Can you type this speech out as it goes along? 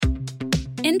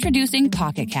Introducing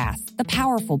Pocket Cast, the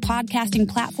powerful podcasting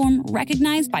platform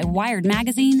recognized by Wired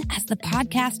Magazine as the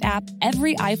podcast app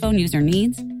every iPhone user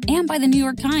needs, and by the New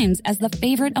York Times as the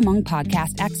favorite among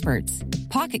podcast experts.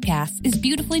 Pocket Cast is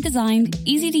beautifully designed,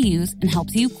 easy to use, and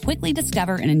helps you quickly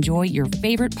discover and enjoy your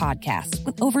favorite podcasts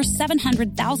with over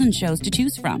 700,000 shows to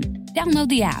choose from. Download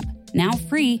the app, now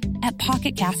free, at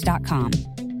pocketcast.com.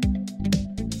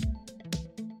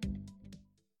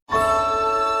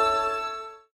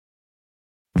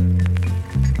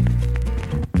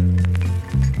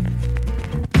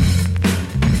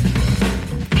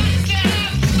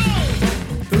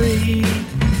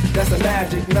 That's a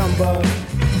magic number.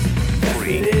 Yes,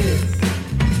 it is.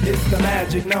 It's the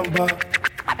magic number.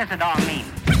 What does it all mean?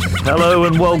 Hello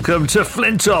and welcome to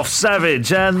Flintoff,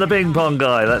 Savage and the Ping Pong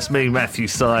Guy. That's me, Matthew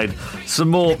Side. Some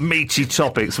more meaty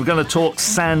topics. We're going to talk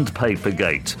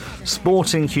Sandpapergate,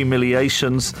 sporting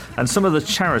humiliations, and some of the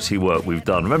charity work we've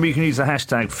done. Remember, you can use the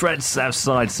hashtag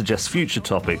FredSavSide to suggest future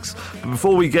topics. But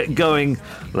before we get going,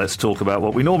 let's talk about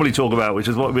what we normally talk about, which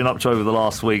is what we've been up to over the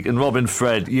last week. And Robin,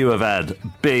 Fred, you have had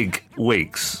big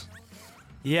weeks.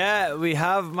 Yeah, we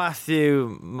have,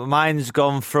 Matthew. Mine's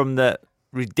gone from the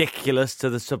ridiculous to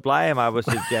the sublime, I would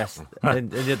suggest, and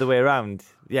the other way around.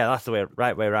 Yeah, that's the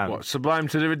right way around. What, sublime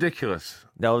to the ridiculous?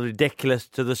 No, ridiculous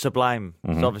to the sublime.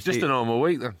 Mm-hmm. So obviously, Just a normal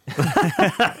week then.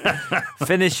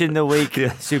 finishing the week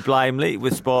sublimely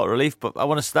with sport relief, but I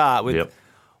want to start with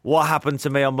what happened to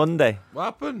me on Monday. What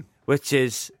happened? Which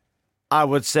is, I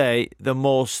would say, the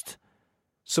most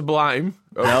Sublime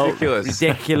or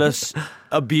ridiculous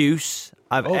abuse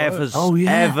I've ever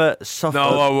suffered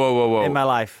whoa. in my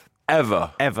life.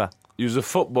 Ever. You was a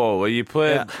footballer. You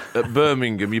played at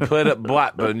Birmingham. You played at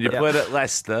Blackburn. You played at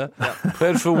Leicester.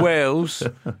 Played for Wales.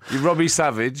 You're Robbie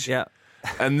Savage. Yeah.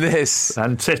 And this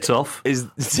and Titoff is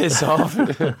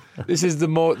Titoff. This is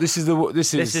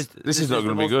not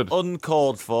going to be good.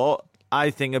 Uncalled for, I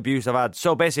think, abuse I've had.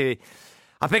 So basically,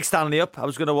 I picked Stanley up. I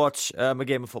was going to watch a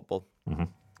game of football. Mm-hmm.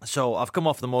 So I've come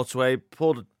off the motorway,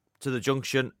 pulled to the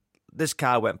junction. This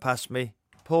car went past me.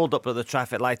 Pulled up at the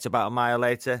traffic lights about a mile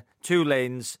later, 2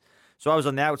 lanes. So I was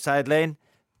on the outside lane.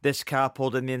 This car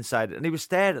pulled in the inside, and he was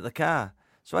staring at the car.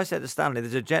 So I said to Stanley,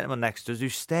 there's a gentleman next to us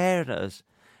who's staring at us.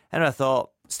 And I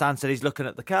thought, Stan said he's looking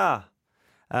at the car.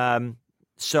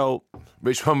 So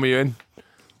which one were you in?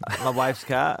 My wife's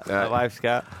car.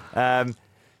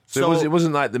 So it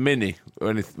wasn't like the Mini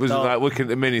or anything. Was it like looking at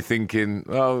the Mini thinking,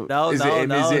 oh, is it him?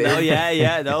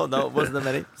 No, it wasn't the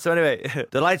Mini. So anyway,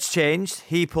 the lights changed.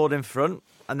 He pulled in front,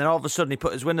 and then all of a sudden he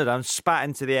put his window down, spat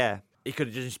into the air. He could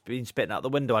have just been spitting out the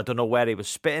window. I don't know where he was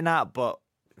spitting at, but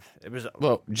it was...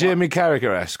 Well, Jamie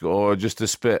Carragher-esque or just a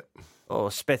spit? Or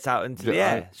spit out into the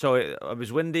air. So it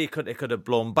was windy. It could have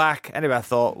blown back. Anyway, I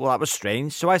thought, well, that was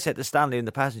strange. So I said to Stanley in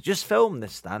the passenger, just film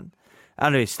this, Stan.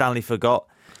 Anyway, Stanley forgot.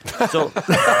 So,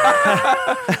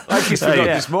 like he forgot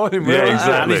this morning, really. Yeah,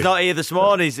 exactly. And he's not here this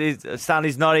morning.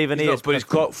 Stanley's not even here. But he's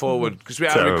clocked forward because we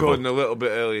are recording a little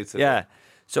bit earlier today. Yeah.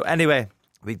 So anyway,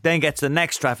 we then get to the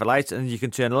next traffic lights, and you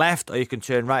can turn left, or you can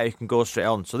turn right, or you can go straight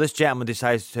on. So this gentleman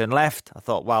decides to turn left. I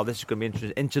thought, wow, this is going to be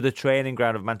interesting. Into the training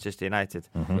ground of Manchester United.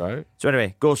 Mm-hmm. Right. So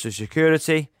anyway, goes to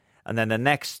security, and then the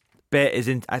next bit is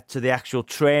to the actual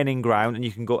training ground, and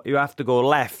you have to go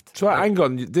left. So hang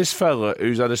on, this fella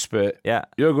who's had a spit,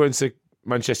 you're going to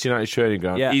Manchester United training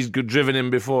ground, he's driven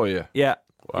in before you. Yeah.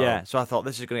 Wow. Yeah, so I thought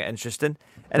this is going to get interesting.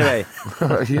 Anyway,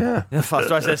 so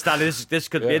I said, Stanley, this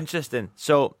could be interesting.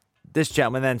 So this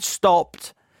gentleman then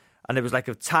stopped, and it was like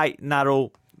a tight,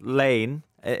 narrow lane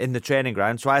in the training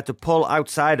ground, so I had to pull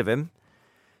outside of him.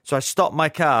 So I stopped my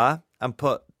car and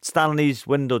put Stanley's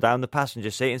window down the passenger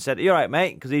seat and said, "You all right,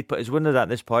 mate?" Because he'd put his window down at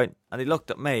this point, and he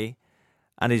looked at me,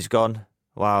 and he's gone,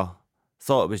 "Wow,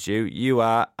 thought it was you. You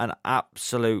are an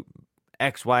absolute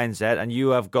X, Y, and Z, and you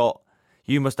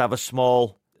must have a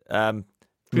small Did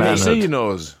you see your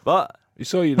nose? What? You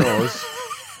saw your nose?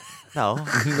 No,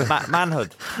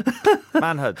 manhood.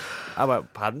 I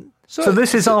went, pardon? So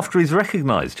this is after he's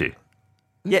recognised you?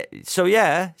 Yeah, so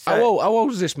yeah. So how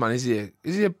old is this man? Is he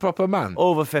a proper man?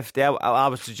 Over 50.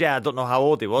 I don't know how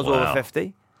old he was, over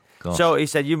 50. Gosh. So he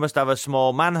said, you must have a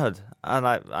small manhood. And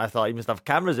I thought, you must have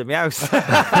cameras in my house.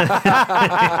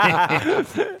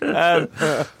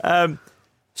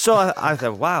 So I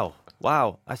said, wow.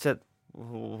 I said,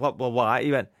 what? Why?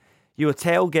 He went, you were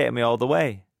tailgating me all the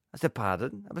way. I said,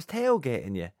 pardon? I was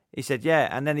tailgating you. He said, yeah.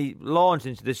 And then he launched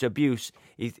into this abuse.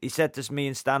 He said to me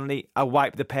and Stanley, I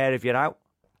wiped the pair of you out.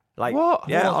 Like, what?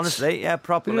 Yeah, What? honestly, yeah,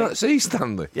 properly. Did you not see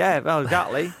Stanley? Yeah, well,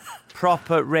 exactly.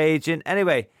 Proper raging.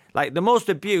 Anyway, like the most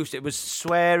abuse, it was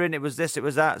swearing, it was this, it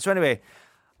was that. So anyway,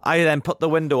 I then put the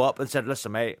window up and said,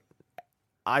 listen, mate,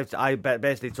 I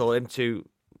basically told him to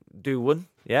do one,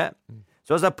 yeah.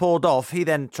 So as I pulled off, he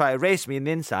then tried to race me in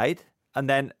the inside, and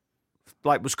then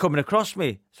like was coming across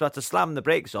me, so I had to slam the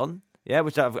brakes on, yeah,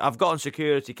 which I've got on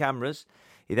security cameras.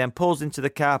 He then pulls into the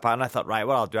car park, and I thought, right,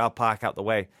 what I'll park out the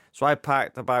way. So I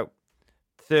parked about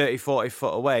 30, 40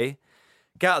 foot away,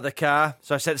 get out of the car.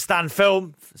 So I said, Stan,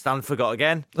 film. Stan forgot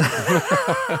again.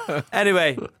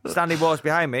 Anyway, Stanley walks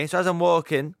behind me. So as I'm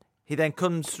walking, he then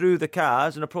comes through the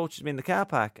cars and approaches me in the car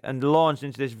park and launched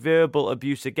into this verbal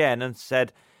abuse again and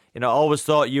said, I always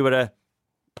thought you were a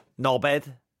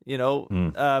knobhead,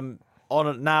 on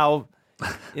it now,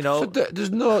 So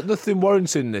there's nothing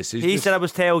warranting this. He said I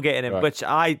was tailgating him, which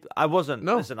I wasn't.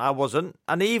 No. Listen, I wasn't.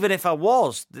 And even if I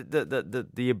was,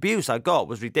 the abuse I got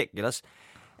was ridiculous.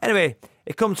 Anyway,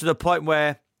 it comes to the point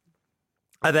where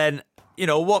I then,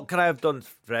 what can I have done,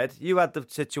 Fred? You had the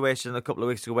situation a couple of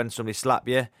weeks ago when somebody slapped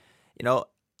you.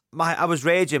 I was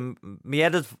raging. My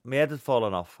head had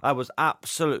fallen off. I was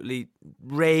absolutely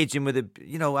raging with it.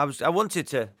 I wanted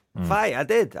to fight. I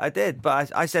did.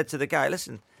 But I said to the guy,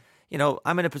 listen,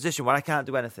 I'm in a position where I can't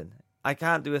do anything. I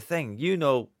can't do a thing.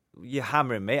 You're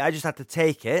hammering me. I just had to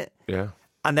take it. Yeah.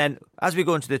 And then as we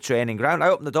go into the training ground, I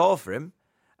opened the door for him.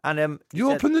 And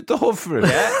you opened the door for him?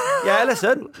 Yeah,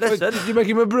 listen. Did you make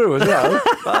him a brew as well?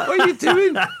 What are you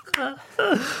doing?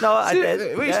 No, I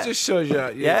did. Which just shows you're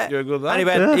a good lad.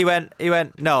 And he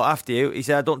went, no, after you. He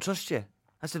said, I don't trust you.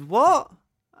 I said, what?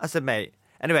 I said, mate.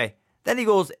 Anyway, then he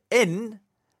goes in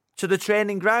to the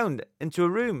training ground, into a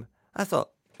room. I thought,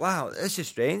 wow, this is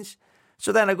strange.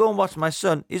 So then I go and watch my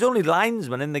son. He's only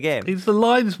linesman in the game. He's the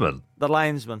linesman? The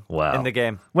linesman in the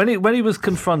game. When he was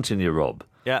confronting you, Rob,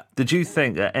 yeah. Did you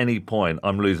think at any point,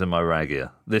 I'm losing my rag here?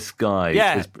 This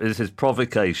guy is his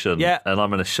provocation, and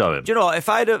I'm going to show him. Do you know, if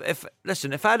he'd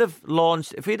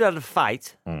had a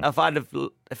fight, if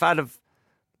I'd have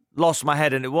lost my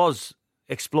head and it was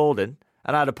exploding,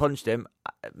 and I'd have punched him,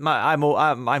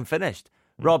 I'm finished.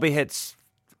 Robbie hits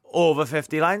over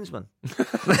 50 linesmen.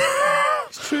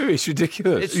 It's true. It's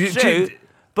ridiculous. It's true.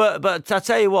 But I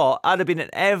tell you what, I'd have been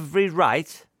in every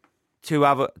right to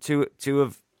have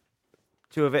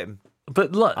hit him.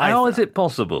 But look, how is it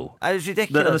possible? It's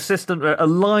ridiculous. That a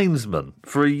linesman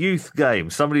for a youth game,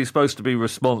 somebody who's supposed to be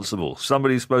responsible,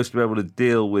 somebody who's supposed to be able to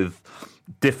deal with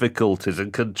difficulties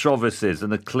and controversies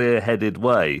in a clear-headed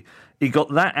way, he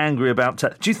got that angry about...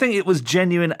 Do you think it was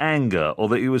genuine anger, or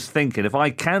that he was thinking, if I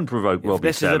can provoke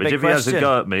Robbie Savage, if he has a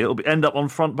go at me, it'll end up on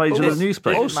front page of the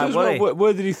newspaper?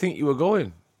 Where did he think you were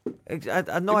going? I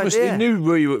had no idea. He knew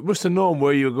where you must have known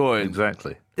where you were going.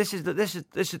 Exactly. This is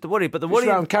the worry. But the worry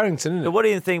around Carrington, isn't it? The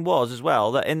worrying thing was as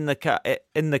well that in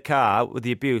the car with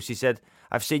the abuse, he said,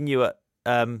 "I've seen you at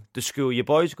the school your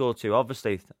boys go to."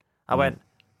 Obviously, I went,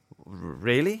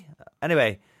 "Really?"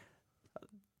 Anyway,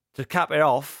 to cap it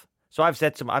off, so I've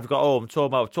said to him, I've got home,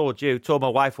 told my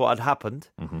wife what had happened,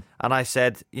 and I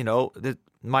said,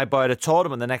 my boy had a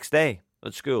tournament the next day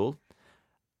at school.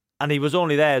 And he was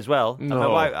only there as well.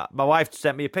 No. And my wife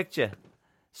sent me a picture.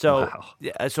 So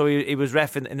so he was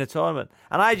reffing in the tournament.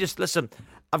 And I just, listen,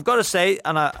 I've got to say,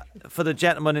 for the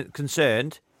gentleman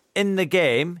concerned, in the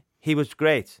game, he was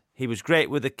great. He was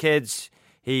great with the kids.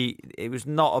 It was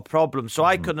not a problem. So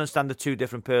I couldn't understand the two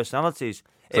different personalities.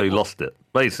 So he lost it.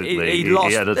 Basically, he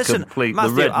lost. He had a complete...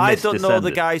 Matthew, the red I mist don't know descended.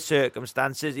 the guy's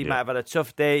circumstances. He might have had a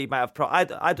tough day. He might have...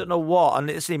 I don't know what. And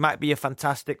listen, he might be a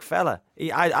fantastic fella.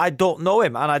 I don't know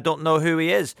him, and I don't know who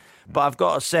he is. But I've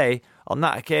got to say, on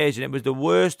that occasion, it was the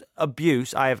worst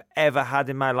abuse I have ever had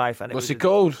in my life. And What's he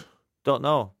called? Don't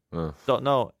know. Oh. Don't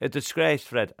know. A disgrace,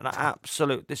 Fred. An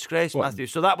absolute disgrace, Matthew.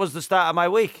 So that was the start of my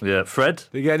week. Yeah, Fred?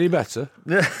 Did it get any better?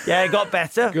 Yeah, it got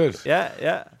better. Good.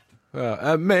 Yeah.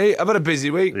 Me, I've had a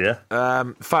busy week. Yeah.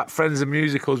 Fat Friends and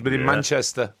Musicals been in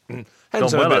Manchester. Hence Gone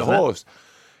I'm well, a bit hasn't it? hoarse.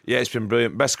 Yeah, it's been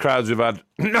brilliant. Best crowds we've had.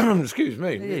 Excuse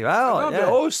me. Yeah, you are. I'm a bit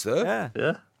hoarse there.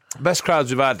 Yeah. Best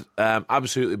crowds we've had.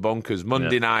 Absolutely bonkers.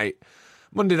 Monday night,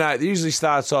 they usually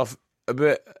start off a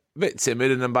bit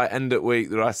timid, and then by end of week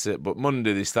they're at it. But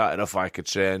Monday they started off like a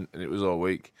train, and it was all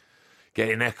week.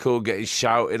 Getting echoed, getting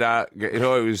shouted at. It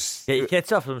was... Get your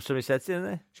kits off, somebody said, didn't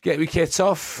they? Get me kit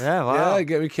off. Yeah, wow. Yeah,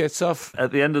 get me kit off.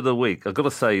 At the end of the week, I've got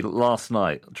to say, last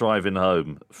night, driving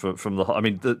home from the... I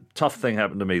mean, the tough thing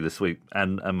happened to me this week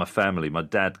and my family. My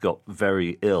dad got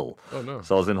very ill. Oh, no.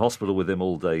 So I was in hospital with him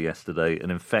all day yesterday.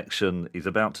 An infection. He's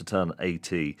about to turn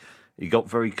 80. He got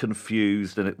very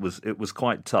confused, and it was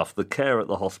quite tough. The care at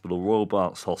the hospital, Royal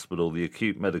Berks Hospital, the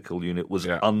acute medical unit, was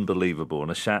unbelievable. And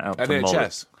a shout-out to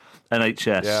NHS.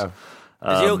 NHS. Yeah.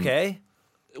 Is he okay?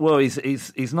 Well,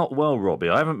 he's not well, Robbie.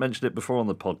 I haven't mentioned it before on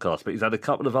the podcast, but he's had a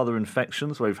couple of other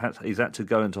infections where he's had to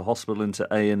go into hospital, into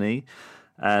A&E.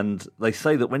 And they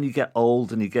say that when you get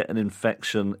old and you get an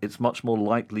infection, it's much more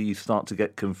likely you start to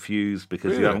get confused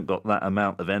because you haven't got that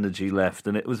amount of energy left.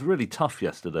 And it was really tough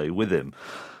yesterday with him.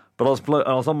 But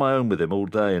I was on my own with him all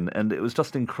day, and it was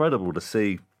just incredible to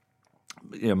see,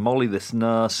 Molly, this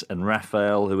nurse, and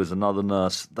Raphael, who was another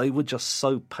nurse. They were just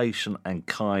so patient and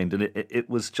kind, and it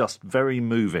was just very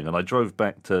moving. And I drove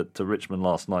back to Richmond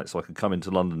last night so I could come into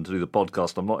London to do the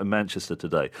podcast. I'm not in Manchester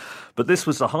today. But this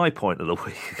was the high point of the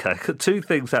week. Okay? Two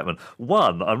things happened.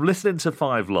 One, I'm listening to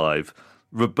 5 Live.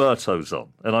 Roberto's on,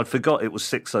 and I forgot it was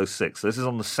 6:06. This is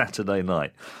on the Saturday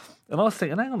night. And I was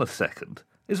thinking, hang on a second.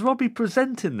 Is Robbie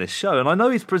presenting this show? And I know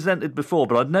he's presented before,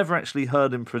 but I'd never actually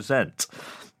heard him present.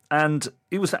 And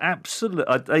he was absolutely,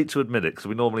 I hate to admit it because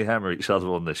we normally hammer each other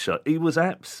on this show, he was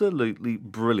absolutely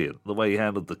brilliant. The way he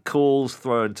handled the calls,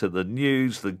 throwing to the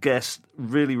news, the guests,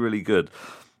 really, really good.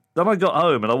 Then I got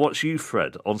home and I watched you,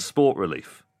 Fred, on Sport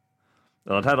Relief.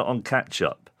 And I'd had it on catch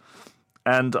up.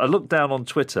 And I looked down on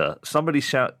Twitter. Somebody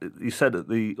you said at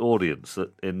the audience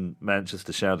that in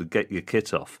Manchester shouted, "Get your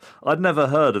kit off." I'd never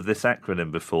heard of this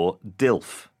acronym before,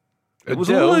 DILF. It was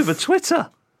all over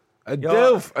Twitter. A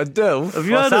DILF. Have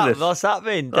you heard of this? What's that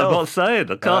mean? I'm not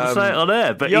saying. I can't say it on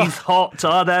air, but he's hot.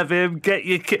 I'd have him. Get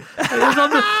your kit.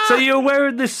 So you're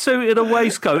wearing this suit and a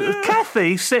waistcoat.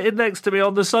 Kathy, sitting next to me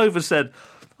on the sofa, said,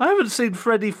 "I haven't seen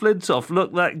Freddie Flintoff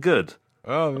look that good."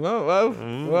 Oh, no,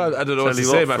 well, I don't know what to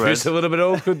say, Matthew. It's a little bit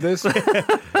awkward, this. A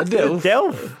DILF?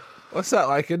 DILF? What's that,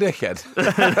 like a dickhead?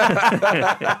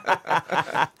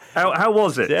 How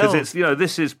was it? Because it's,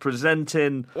 this is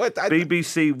presenting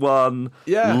BBC One,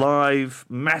 live,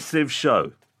 massive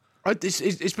show.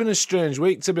 It's been a strange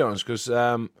week, to be honest, because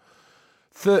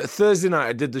Thursday night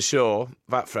I did the show,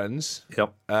 Vat Friends.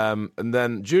 Yep. And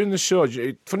then during the show,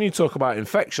 funny you talk about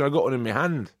infection, I got one in my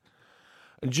hand.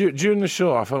 And during the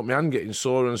show, I felt my hand getting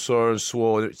sore and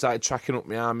swollen. It started tracking up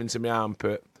my arm into my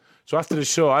armpit. So after the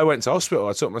show, I went to hospital.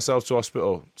 I took myself to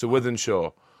hospital, to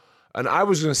Wythenshawe. And I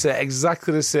was going to say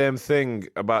exactly the same thing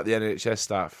about the NHS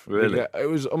staff. Really?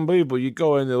 It was unbelievable. You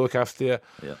go in, they look after you.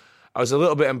 Yeah. I was a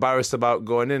little bit embarrassed about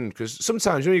going in because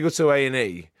sometimes when you go to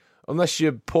A&E, unless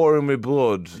you're pouring with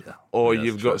blood or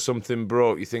you've got something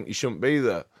broke, you think you shouldn't be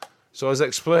there. So I was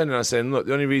explaining, I was saying, look,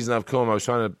 the only reason I've come, I was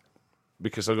trying to,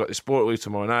 because I've got the sport league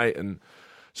tomorrow night. And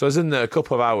so I was in there a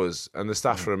couple of hours and the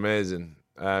staff were amazing.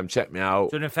 Checked me out.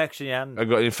 Got an infection in your hand? I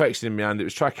got an infection in my hand. It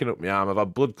was tracking up my arm. I've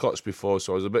had blood clots before,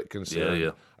 so I was a bit concerned.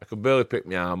 Yeah. I could barely pick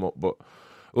my arm up, but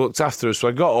looked after us. So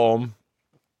I got home,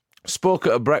 spoke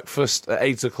at a breakfast at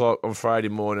 8 o'clock on Friday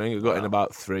morning. I got in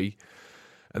about 3.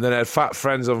 And then I had Fat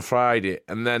Friends on Friday.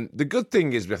 And then the good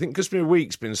thing is, I think because my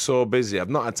week's been so busy,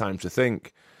 I've not had time to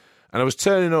think. And I was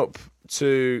turning up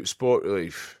to Sport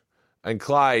Relief, and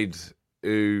Clyde,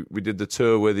 who we did the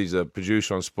tour with, he's a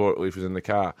producer on Sport Relief, was in the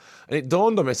car. And it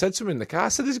dawned on me, I said to him in the car, I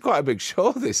said, this is quite a big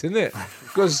show, this, isn't it?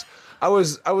 Because I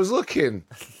was looking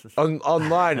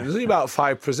online, and there's only about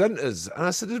 5 presenters. And I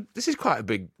said, this is quite a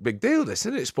big deal, this,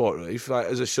 isn't it, Sport Relief, like,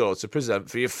 as a show to present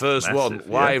for your first one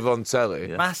live on telly.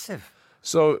 Yeah. Massive.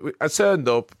 So I turned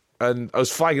up, and I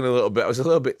was flagging a little bit. I was a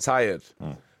little bit tired.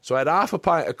 So I had half a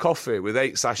pint of coffee with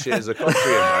 8 sachets of coffee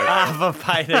in, right? Half a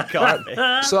pint of coffee.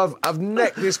 So I've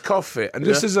necked this coffee, and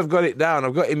just as I've got it down,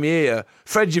 I've got in my ear,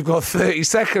 Fred, you've got 30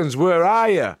 seconds, where are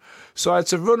you? So I had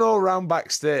to run all around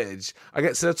backstage. I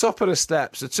get to the top of the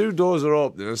steps, the 2 doors are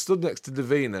opening, and I stood next to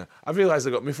Davina. I realised I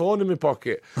got my phone in my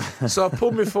pocket. So I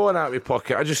pulled my phone out of my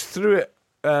pocket, I just threw it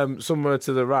somewhere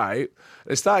to the right.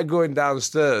 It started going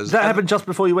downstairs. That happened just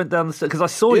before you went down the stairs, because I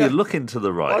saw you looking to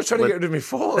the right. I was trying to get rid of my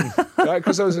phone, right,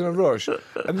 because I was in a rush.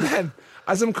 And then,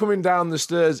 as I'm coming down the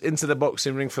stairs into the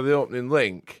boxing ring for the opening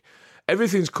link,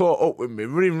 everything's caught up with me,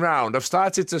 running round. I've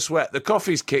started to sweat. The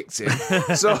coffee's kicked in.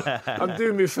 So I'm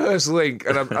doing my first link,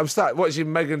 and I'm started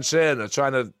watching Megan Trainor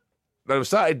then I've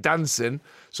started dancing,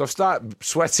 so I've started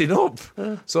sweating up.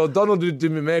 So Donald who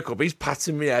did my makeup, he's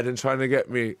patting my head and trying to get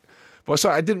me. But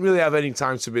sorry, I didn't really have any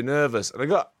time to be nervous, and I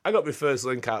got my first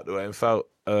link out the way and felt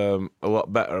a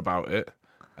lot better about it.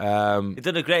 You've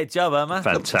done a great job, Emma.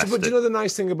 Fantastic. But do you know the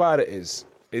nice thing about it is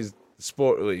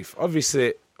Sport Relief.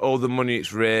 Obviously, all the money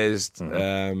it's raised,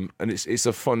 and it's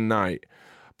a fun night.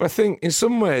 But I think in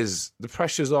some ways the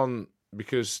pressure's on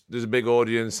because there's a big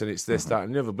audience and it's this, that,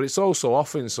 and the other. But it's also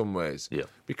off in some ways,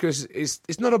 because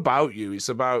it's not about you. It's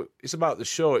about the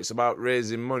show. It's about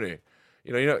raising money.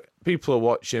 You know, people are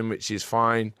watching, which is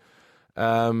fine.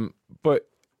 But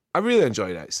I really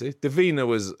enjoyed it, actually. Davina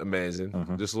was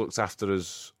amazing. Just looked after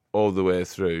us all the way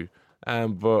through.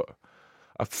 But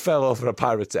I fell over a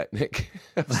pyrotechnic.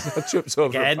 I tripped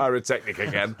over a pyrotechnic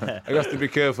again. I have to be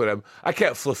careful with them. I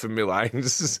kept fluffing my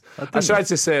lines. I tried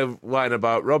to say a line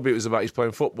about Robbie. It was about he's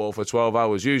playing football for 12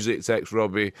 hours. Usually it takes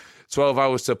Robbie 12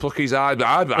 hours to pluck his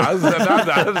eyebrows.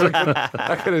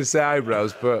 I couldn't say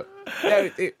eyebrows, but yeah,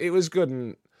 it was good.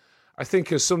 And I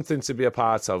think it's something to be a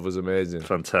part of was amazing.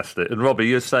 Fantastic. And Robbie,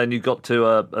 you're saying you got to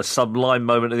a sublime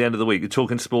moment at the end of the week. You're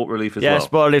talking Sport Relief as well. Yeah,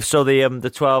 Sport Relief. So the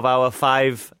 12-hour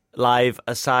 5 live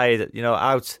aside,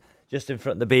 out just in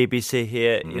front of the BBC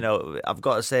here. I've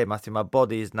got to say, Matthew, my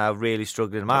body is now really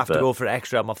struggling. I might have to go for an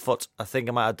extra on my foot. I think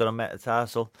I might have done a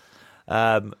metatarsal.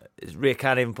 Really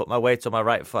can't even put my weight on my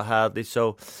right foot hardly.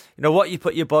 So, what you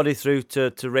put your body through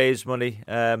to raise money,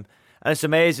 and it's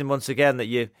amazing once again that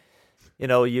you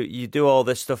do all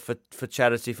this stuff for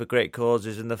charity, for great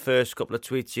causes, and the first couple of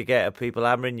tweets you get are people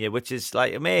hammering you, which is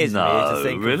like amazing. No, to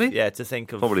think really? To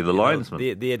think of probably the linesman,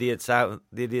 the idiots out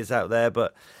there.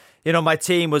 But my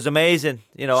team was amazing.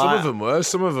 Some of them were.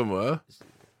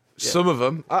 Some of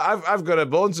them. I've got a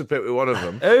bone to pick with one of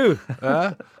them. Who?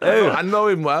 I know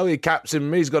him well. He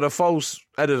captained me. He's got a false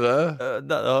head of hair.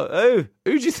 Who?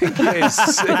 Who do you think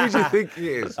he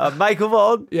is? Michael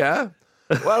Vaughan. Yeah.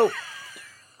 Well.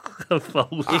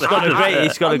 He's got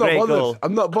a great goal.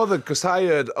 I'm not bothered because I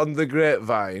heard on the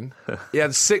grapevine he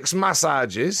had 6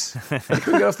 massages. He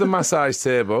couldn't get off the massage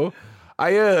table.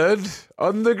 I heard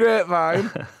on the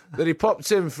grapevine that he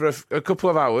popped in for a couple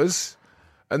of hours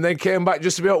and then came back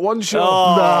just to be at one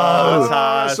show.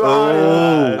 That's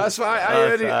why I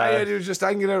heard he was just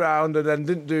hanging around and then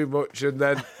didn't do much, and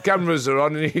then cameras are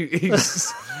on and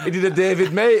he did a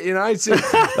David May at United.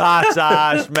 That's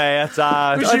harsh, mate. That's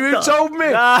harsh. Was you who told me?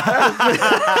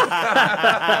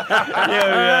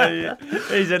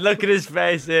 He said, look at his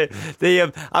face here.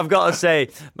 I've got to say,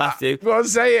 Matthew. Go on,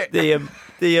 say it.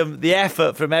 The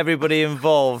effort from everybody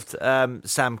involved,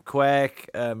 Sam Quirk,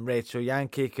 Rachel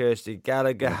Yankee, Kirsty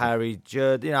Gallagher, Harry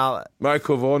Judd,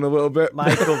 Michael Vaughan a little bit.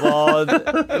 Michael Vaughan,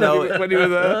 when you were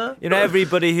there.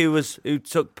 Everybody who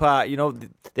took part.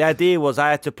 The idea was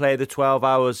I had to play the 12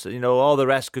 hours. All the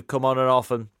rest could come on and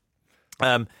off, and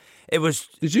it was.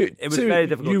 It was very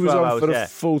difficult. You was on for a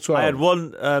full 12. I had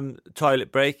one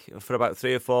toilet break for about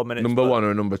 3 or 4 minutes. Number 1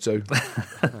 or number 2?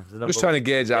 Just trying to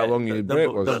gauge how long your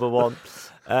break was. Number 1.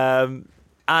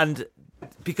 And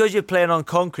because you're playing on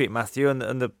concrete, Matthew,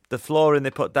 and the flooring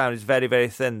they put down is very, very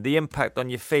thin, the impact on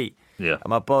your feet and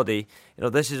my body,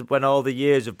 this is when all the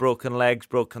years of broken legs,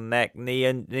 broken neck, knee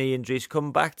injuries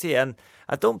come back to you. And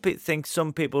I don't think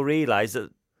some people realise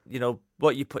that,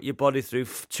 what you put your body through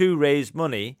to raise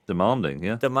money. Demanding.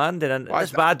 And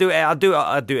I do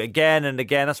it again and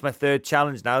again. That's my 3rd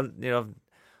challenge now.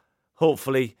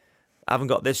 Hopefully I haven't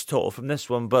got this total from this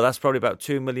one, but that's probably about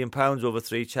 £2 million over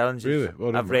 3 challenges. Really?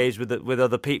 Well, I've raised with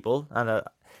other people, and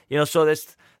so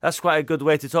that's quite a good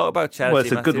way to talk about charity. Well,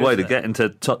 it's a good way to get into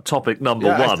topic number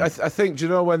 1. I think, do you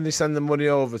know when they send the money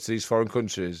over to these foreign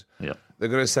countries? Yeah. They're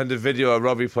going to send a video of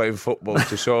Robbie playing football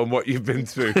to show them what you've been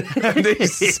through. And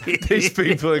these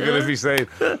people are going to be saying,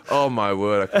 "Oh my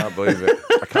word, I can't believe it!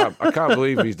 I can't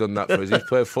believe he's done that for us. He's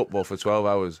played football for 12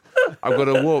 hours. I've got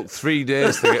to walk 3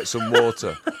 days to get some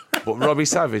water." But Robbie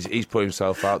Savage, he's put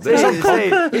himself out there.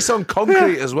 It's on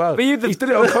concrete as well. He's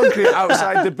done it on concrete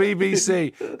outside the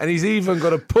BBC, and he's even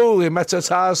got a pool in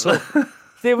metatarsal.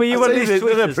 See, well, you want these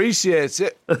Twitters. Appreciate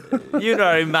it. You know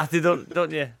what I mean, Matthew,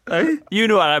 don't you? Hey? You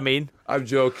know what I mean. I'm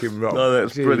joking, Rob. Oh,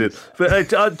 that's brilliant. But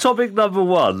topic number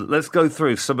 1, let's go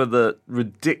through some of the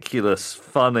ridiculous,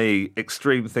 funny,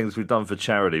 extreme things we've done for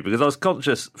charity. Because I was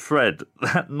conscious, Fred,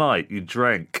 that night you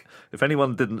drank. If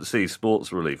anyone didn't see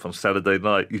Sports Relief on Saturday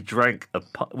night, you drank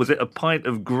was it a pint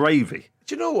of gravy?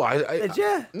 Do you know why? Did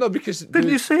you? No, because didn't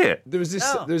you see it? There was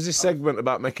this segment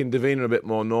about making Davina a bit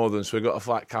more northern, so we got a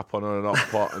flat cap on and a hot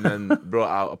pot, and then brought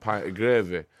out a pint of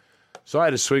gravy. So I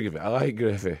had a swig of it. I like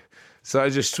gravy. So I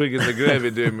just swigging the gravy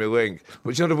doing my link.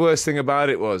 But you know the worst thing about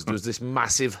it was there was this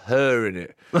massive hair in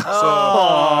it. So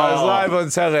I was live on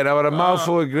telly and I had a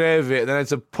mouthful of gravy and then I had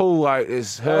to pull like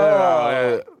this hair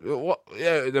out.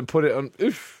 And then put it on.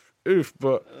 Oof.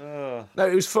 But no,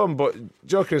 it was fun. But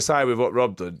joking aside with what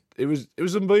Rob did, it was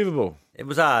unbelievable. It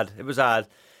was hard.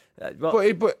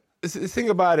 But the thing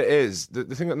about it is, the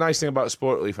nice thing about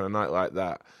Sport Relief on a night like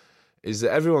that is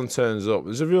that everyone turns up.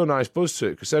 There's a real nice buzz to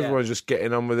it because everyone's just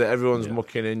getting on with it. Everyone's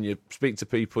mucking in. You speak to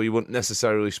people you wouldn't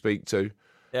necessarily speak to.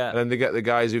 Yeah. And then they get the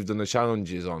guys who've done the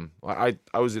challenges on. Like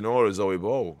I was in awe of Zoe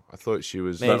Ball. I thought she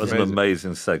was amazing. That was an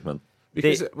amazing segment.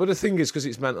 Because, the thing is, because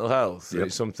it's mental health,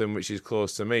 it's something which is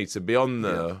close to me, to be on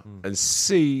there and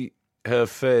see her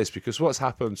face, because what's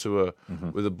happened to her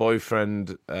with a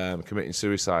boyfriend committing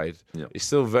suicide is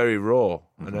still very raw.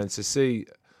 And then to see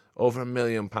over £1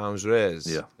 million raised,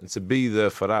 and to be there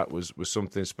for that was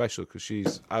something special, because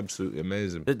she's absolutely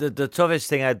amazing. The toughest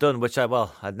thing I'd done, which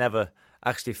I'd never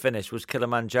actually finished, was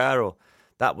Kilimanjaro.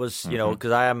 That was,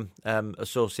 because I am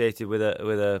associated with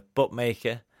a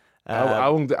bookmaker.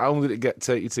 How long did it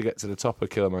take you to get to the top of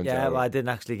Kilimanjaro? Yeah, well, I didn't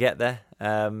actually get there.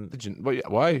 Did you?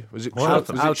 Why? Was it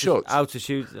shut? Out of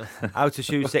shoe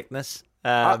sickness.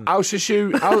 Out of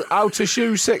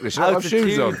shoe sickness. You don't have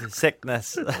shoes on.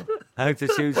 Sickness. Out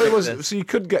of shoe sickness. So you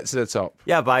could get to the top.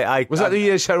 Yeah, but I was that the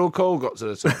year Cheryl Cole got to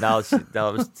the top? No,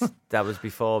 that was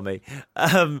before me.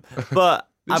 But.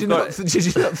 Did you not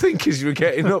think as you were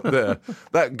getting up there,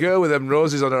 that girl with them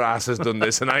roses on her ass has done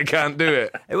this and I can't do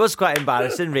it? It was quite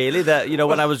embarrassing, really, that,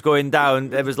 when I was going down,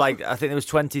 there was I think there was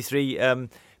 23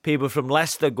 people from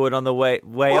Leicester going on the way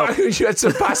up. You had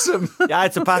to pass them. Yeah, I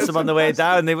had to pass them on the way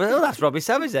down. They were, that's Robbie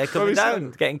Savage there coming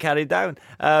down, getting carried down.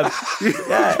 Yeah.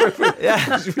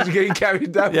 You're getting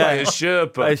carried down by a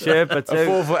Sherpa. A Sherpa too.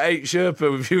 A 4'8"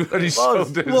 Sherpa with you on his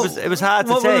shoulders. It was hard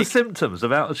to take. What were the symptoms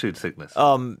of altitude sickness?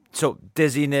 So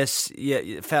dizziness,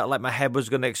 it felt like my head was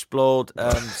going to explode,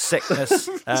 sickness,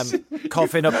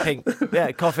 coughing up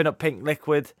pink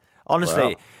liquid.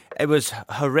 Honestly, it was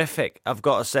horrific, I've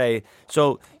got to say.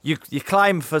 So you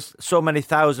climb for so many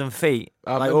thousand feet.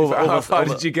 How far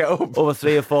did you get up? Over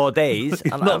 3 or 4 days.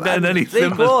 You're not getting any three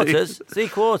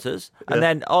quarters. And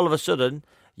then all of a sudden,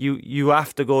 you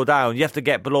have to go down. You have to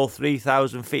get below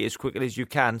 3,000 feet as quickly as you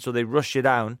can. So they rush you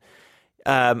down.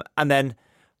 And then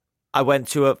I went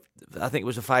to I think it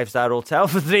was a 5-star hotel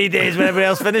for 3 days when everybody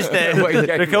else finished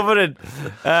it, recovering.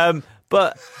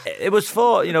 But it was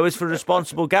for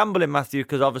responsible gambling, Matthew,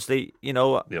 because obviously,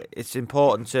 it's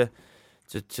important to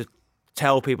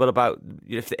tell people about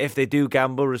if they do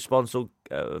gamble responsibly.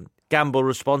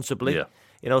 So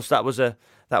that was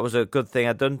a good thing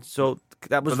I'd done. So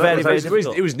that was very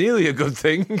difficult. It was nearly a good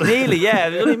thing. Nearly, yeah.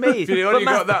 It was only me. You only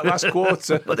got that last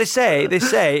quarter. But they say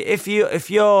if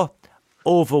you're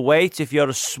overweight, if you're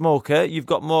a smoker, you've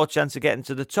got more chance of getting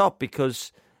to the top,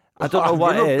 because I don't know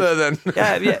what it is. There, then.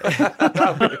 Yeah.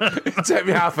 It'd take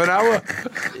me half an hour.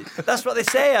 That's what they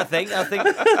say, I think.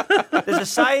 There's a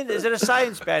science. Is there a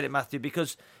science behind it, Matthew?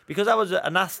 Because I was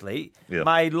an athlete,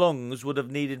 my lungs would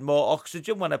have needed more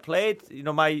oxygen when I played.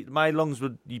 My lungs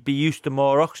would be used to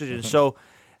more oxygen. So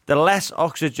the less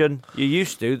oxygen you're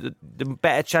used to, the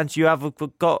better chance you have of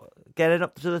getting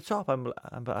up to the top. I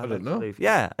don't know.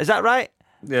 Yeah, is that right?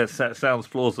 Yeah, that sounds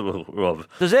plausible, Rob.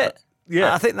 Does it?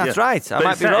 Yeah, I think that's right. I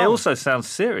might be It wrong. also sounds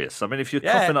serious. I mean, if you're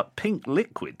coughing up pink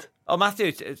liquid. Oh,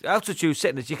 Matthew, altitude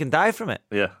sickness, you can die from it.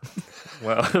 Yeah.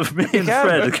 Well, me and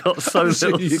Fred have got so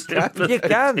little sympathy. You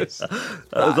can. That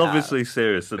was obviously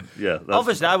serious. And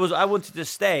obviously, I wanted to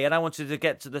stay and I wanted to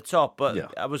get to the top,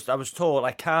 but I was told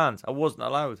I can't. I wasn't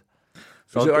allowed.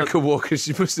 Was it like a walk of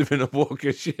shame? It must have been a walk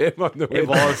of shame on the way. It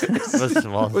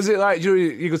was. Was it like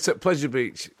you go to Pleasure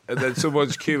Beach and then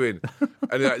someone's queuing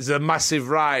and it's a massive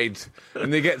ride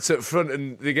and they get to the front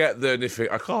and they get there and they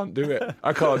think, I can't do it,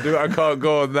 I can't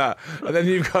go on that. And then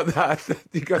you've got that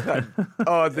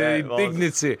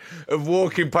indignity of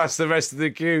walking past the rest of the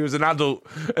queue as an adult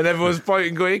and everyone's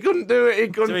pointing going, he couldn't do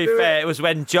it. To be fair, it was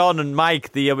when John and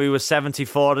Mike, the year we were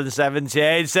 74 and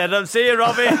 78, said, I'm seeing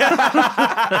Robbie.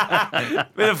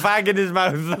 With a fag in his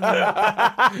mouth.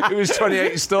 It was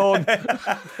 28 stone.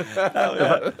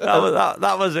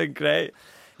 That wasn't great.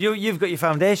 You've got your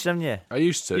foundation, haven't you? I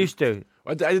used to.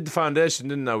 I did the foundation,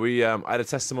 didn't I? I had a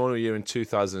testimonial year in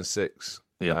 2006.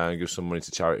 And give some money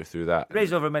to charity through that.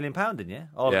 Raised over £1 million, didn't you?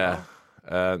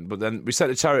 But then we set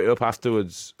the charity up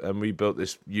afterwards and we built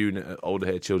this unit at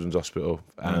Alderhay Children's Hospital,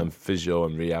 physio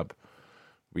and rehab.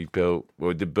 We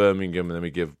did Birmingham and then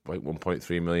we give like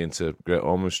 1.3 million to Great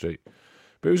Ormond Street.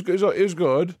 But it was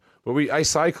good. But I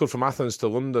cycled from Athens to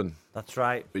London. That's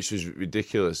right. Which was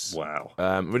ridiculous. Wow.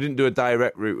 We didn't do a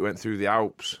direct route. We went through the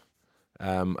Alps.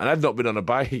 And I'd not been on a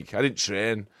bike. I didn't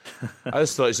train. I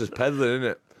just thought it's just pedaling,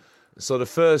 innit? So the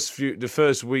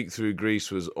first week through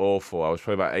Greece was awful. I was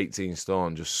probably about 18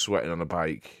 stone, just sweating on a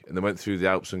bike. And then went through the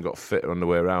Alps and got fitter on the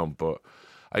way around. But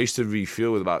I used to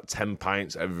refuel with about 10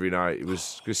 pints every night. It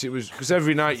was because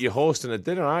every night you're hosting a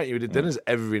dinner, aren't you? We did dinners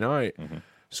every night. Mm-hmm.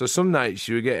 So some nights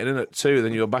you were getting in at 2,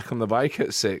 then you were back on the bike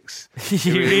at 6.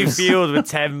 You refueled with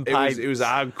 10 pints. It was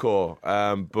hardcore,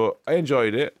 but I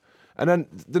enjoyed it. And then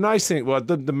the nice thing, I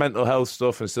did the mental health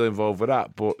stuff and still involved with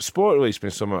that, but sport release has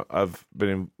been something I've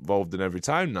been involved in every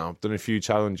time now. I've done a few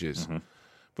challenges. Mm-hmm.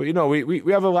 But,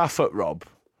 we have a laugh at Rob.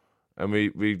 and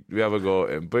we have a go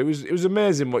at him. But it was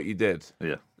amazing what you did.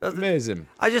 Yeah. Amazing.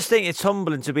 I just think it's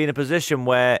humbling to be in a position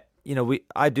where,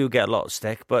 I do get a lot of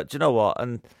stick, but do you know what?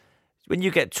 And when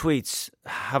you get tweets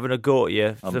having a go at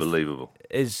you, Unbelievable.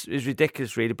 is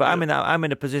ridiculous, really. But I'm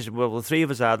in a position where the three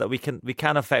of us are that we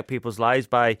can affect people's lives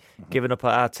by giving up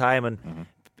our time, and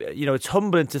it's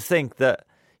humbling to think that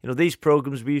these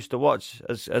programs we used to watch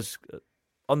as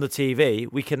on the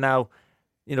TV, we can now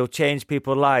change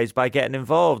people's lives by getting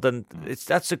involved, and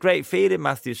that's a great feeling,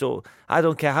 Matthew. So I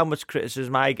don't care how much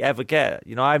criticism I ever get.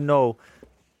 I know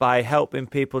by helping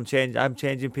people and I'm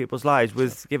changing people's lives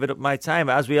with giving up my time,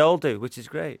 as we all do, which is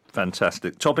great.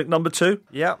 Fantastic. Topic number 2?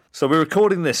 Yeah. So we're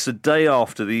recording this a day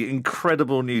after the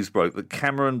incredible news broke that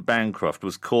Cameron Bancroft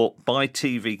was caught by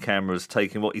TV cameras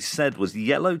taking what he said was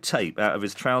yellow tape out of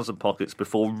his trouser pockets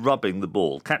before rubbing the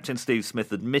ball. Captain Steve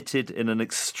Smith admitted in an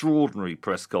extraordinary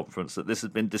press conference that this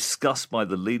had been discussed by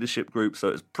the leadership group, so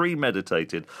it's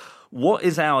premeditated. What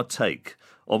is our take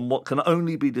on what can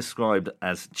only be described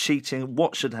as cheating?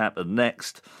 What should happen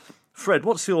next? Fred,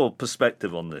 what's your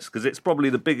perspective on this? Because it's probably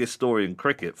the biggest story in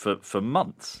cricket for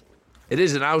months. It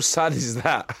is, and how sad is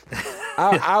that?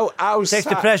 how Takes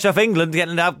the pressure off England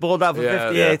getting balled out for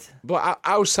 58. Yeah. But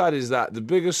how sad is that? The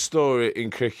biggest story in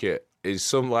cricket is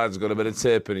some lad's got a bit of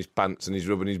tape in his pants and he's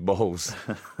rubbing his balls.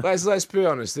 let's be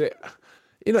honest.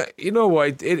 You know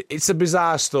what? It's a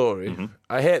bizarre story. Mm-hmm.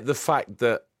 I hate the fact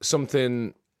that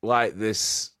something like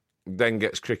this then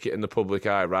gets cricket in the public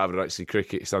eye rather than actually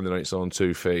cricket standing on its own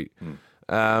 2 feet.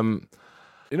 When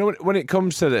it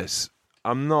comes to this,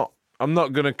 I'm not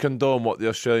going to condone what the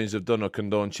Australians have done or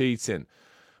condone cheating,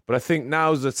 but I think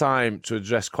now's the time to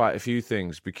address quite a few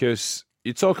things, because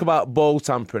you talk about ball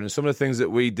tampering and some of the things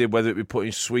that we did, whether it be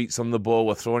putting sweets on the ball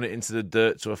or throwing it into the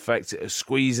dirt to affect it, or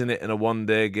squeezing it in a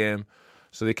one-day game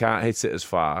so they can't hit it as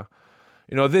far.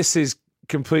 This is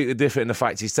completely different in the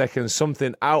fact he's taken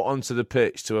something out onto the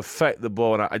pitch to affect the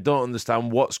ball. And I don't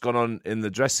understand what's gone on in the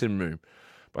dressing room.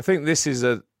 But I think this is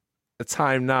a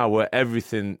time now where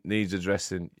everything needs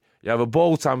addressing. You have a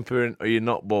ball tampering or you're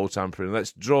not ball tampering.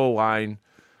 Let's draw a line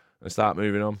and start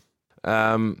moving on.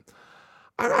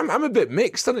 I'm a bit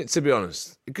mixed on it, to be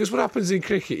honest, because what happens in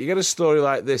cricket, you get a story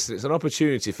like this and it's an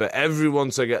opportunity for everyone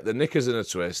to get the knickers in a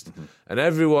twist and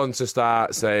everyone to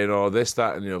start saying, this,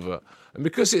 that and the other. And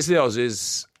because it's the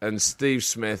Aussies and Steve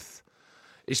Smith,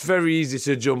 it's very easy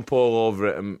to jump all over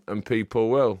it, and people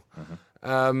will.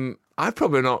 I've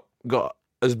probably not got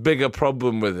as big a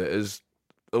problem with it as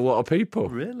a lot of people.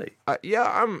 Really?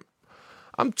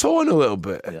 I'm torn a little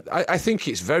bit. Yeah. I think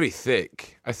it's very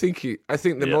thick. I think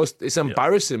it's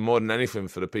embarrassing more than anything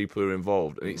for the people who are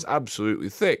involved, and it's absolutely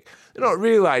thick. They don't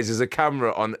realise there's a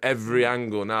camera on every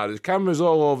angle now. There's cameras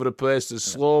all over the place. There's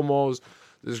slow-mos.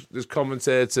 There's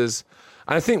commentators.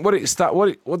 And I think what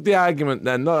the argument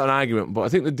then, not an argument, but I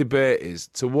think the debate is,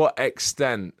 to what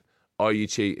extent are you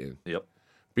cheating? Yep.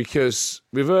 Because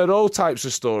we've heard all types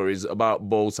of stories about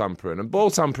ball tampering, and ball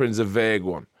tampering is a vague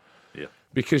one. Yeah.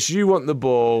 Because you want the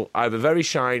ball either very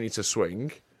shiny to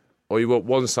swing, or you want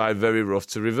one side very rough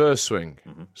to reverse swing.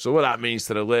 Mm-hmm. So what that means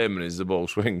to the layman is the ball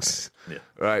swings. Yeah.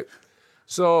 Right?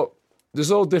 So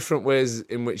there's all different ways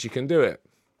in which you can do it.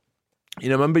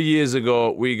 Remember years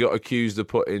ago, we got accused of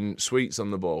putting sweets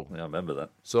on the ball. Yeah, I remember that.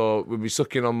 So we'd be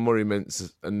sucking on Murray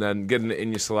mints and then getting it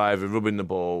in your saliva, rubbing the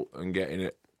ball and getting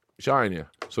it shinier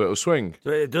so it'll swing. So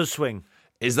it does swing.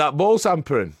 Is that ball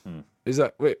tampering? Is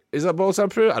that ball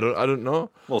tampering? I don't know.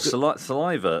 Well,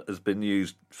 saliva has been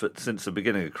used since the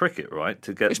beginning of cricket, right?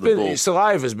 To get the ball.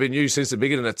 Saliva's been used since the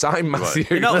beginning of time, Matthew.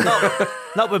 Right.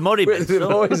 Not with Murray mints. They've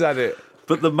always had it.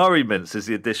 But the Murray mints is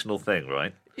the additional thing,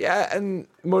 right? Yeah, and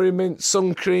Murray mint,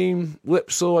 sun cream,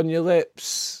 Lipso on your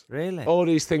lips. Really? All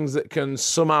these things that can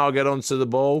somehow get onto the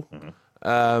ball.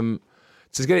 Mm-hmm.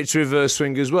 To get it to reverse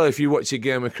swing as well. If you watch a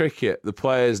game of cricket, the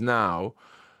players now,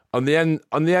 on the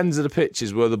ends of the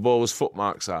pitches where the baller's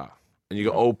footmarks are, and you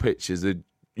got old pitches, they're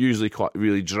usually quite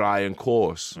really dry and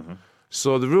coarse. Mm-hmm.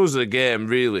 So the rules of the game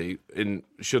really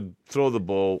should throw the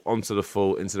ball onto the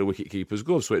full into the wicket-keeper's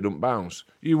glove so it don't bounce.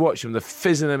 You watch them, they're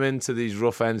fizzing them into these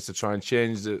rough ends to try and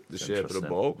change the shape of the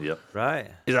ball. Yep.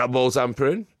 Right. Is that ball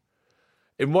tampering?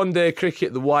 In one-day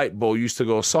cricket, the white ball used to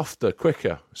go softer,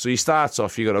 quicker. So you start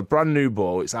off, you got a brand new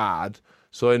ball, it's hard.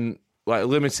 So in like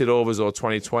limited overs or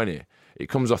 2020, it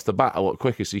comes off the bat a lot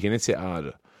quicker so you can hit it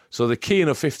harder. So the key in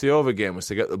a 50-over game was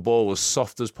to get the ball as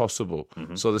soft as possible.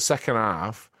 Mm-hmm. So the second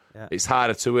half, it's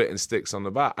harder to hit and sticks on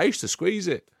the bat. I used to squeeze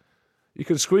it. You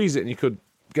could squeeze it and you could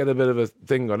get a bit of a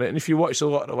thing on it. And if you watch a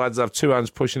lot of the lads have two hands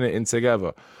pushing it in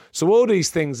together. So all these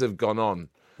things have gone on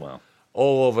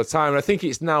all over time. And I think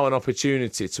it's now an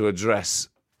opportunity to address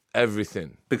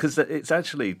everything. Because it's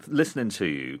actually, listening to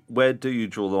you, where do you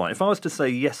draw the line? If I was to say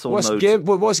yes or What's no...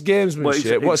 what's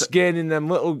gamesmanship? Well, what's gaining them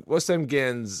little... What's them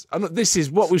gains? This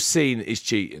is what we've seen is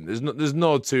cheating. There's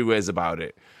no two ways about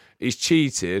it. He's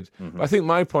cheated. I think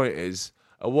my point is,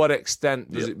 at what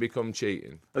extent does it become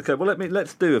cheating? Okay, well,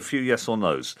 let's do a few yes or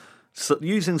no's. So,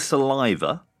 using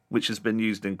saliva, which has been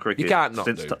used in cricket... You can't not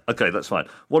do. Okay, that's fine.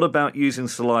 What about using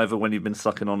saliva when you've been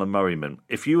sucking on a Murray mint?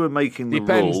 If you were making the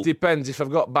rule... Depends if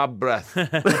I've got bad breath.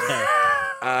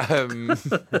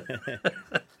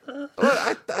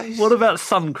 What about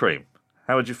sun cream?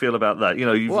 How would you feel about that? You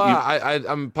know,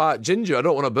 I'm part ginger. I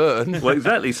don't want to burn. Well,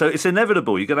 exactly. So it's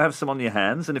inevitable. You're going to have some on your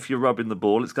hands, and if you're rubbing the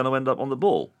ball, it's going to end up on the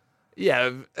ball.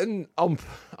 Yeah, and on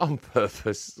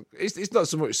purpose. It's not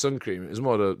so much sun cream. It's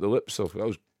more the lip stuff.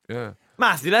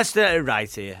 Matthew, let's get it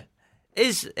right here.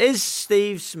 Is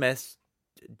Steve Smith's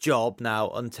job now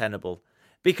untenable?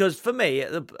 Because for me,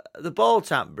 the ball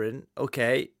tampering,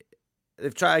 okay,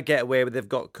 they've tried to get away with, they've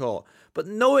got caught. But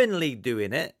knowingly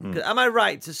doing it, am I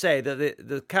right to say that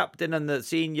the captain and the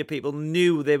senior people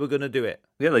knew they were going to do it?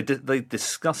 Yeah, they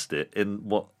discussed it in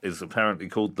what is apparently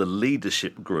called the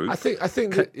leadership group. I think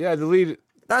the leader.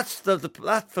 That's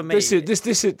that for me. This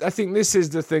is. I think this is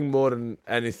the thing more than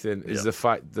anything is the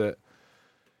fact that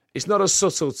it's not a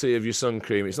subtlety of your sun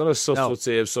cream. It's not a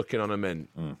subtlety of sucking on a mint.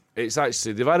 It's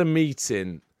actually they've had a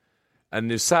meeting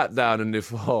and they've sat down and they've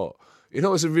thought, you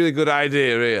know, it's a really good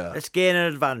idea here. Let's gain an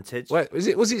advantage. Was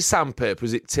it sandpaper?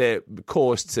 Was it tape?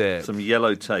 Coarse tape? Some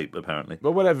yellow tape, apparently.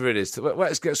 But whatever it is,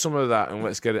 let's get some of that and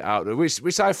let's get it out there.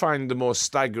 Which I find the most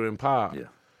staggering part. Yeah.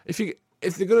 If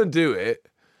they're going to do it,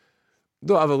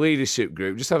 don't have a leadership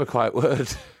group. Just have a quiet word.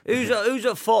 Who's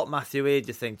at fault, Matthew? Here, do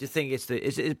you think? Do you think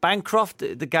is Bancroft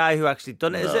the guy who actually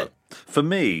done it? No. Is it? For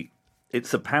me,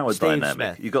 it's a power dynamic.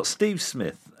 Smith. You've got Steve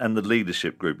Smith and the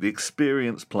leadership group, the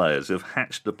experienced players who've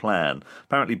hatched a plan.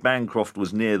 Apparently, Bancroft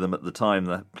was near them at the time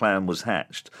the plan was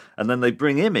hatched, and then they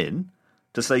bring him in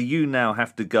to say, you now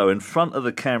have to go in front of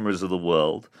the cameras of the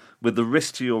world with the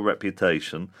risk to your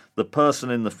reputation, the person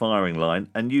in the firing line,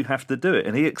 and you have to do it.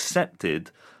 And he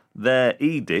accepted their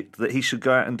edict that he should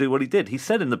go out and do what he did. He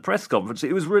said in the press conference that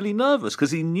he was really nervous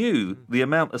because he knew the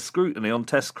amount of scrutiny on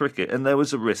Test cricket and there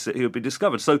was a risk that he would be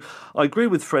discovered. So I agree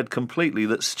with Fred completely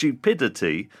that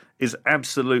stupidity is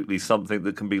absolutely something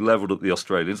that can be levelled at the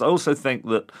Australians. I also think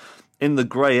that in the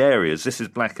grey areas, this is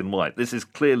black and white. This is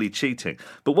clearly cheating.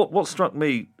 But what struck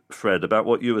me, Fred, about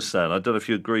what you were saying, I don't know if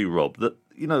you agree, Rob, that,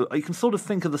 you know, you can sort of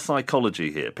think of the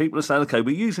psychology here. People are saying, OK,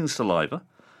 we're using saliva.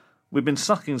 We've been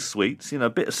sucking sweets, you know, a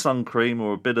bit of sun cream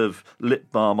or a bit of lip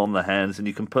balm on the hands, and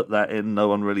you can put that in. No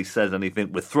one really says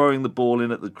anything. We're throwing the ball in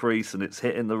at the crease, and it's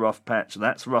hitting the rough patch, and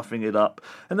that's roughing it up.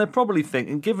 And they're probably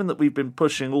thinking, given that we've been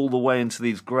pushing all the way into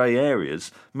these grey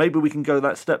areas, maybe we can go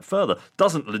that step further.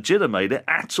 Doesn't legitimate it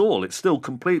at all. It's still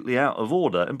completely out of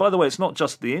order. And by the way, it's not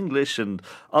just the English and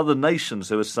other nations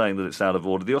who are saying that it's out of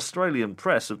order. The Australian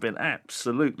press have been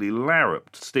absolutely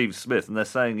larruped Steve Smith, and they're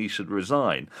saying he should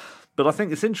resign. But I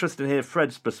think it's interesting to hear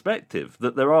Fred's perspective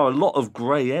that there are a lot of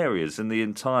grey areas in the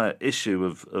entire issue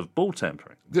of ball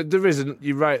tampering. There isn't.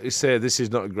 You rightly say this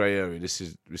is not a grey area. This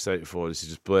is, we said it before, this is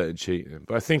just blatant cheating.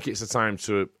 But I think it's a time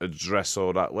to address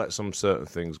all that, let some certain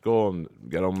things go and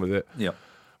get on with it. Yeah.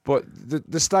 But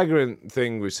the staggering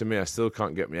thing, which to me I still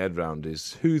can't get my head around,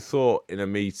 is who thought in a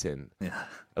meeting... Yeah.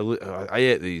 I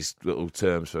hate these little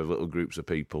terms for little groups of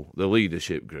people. The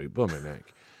leadership group, bum my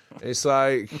neck. It's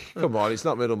like, come on, it's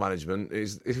not middle management.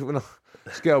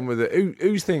 Let's get on with it.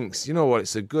 Who thinks, you know what,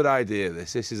 it's a good idea,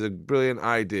 this is a brilliant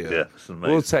idea. Yeah, it's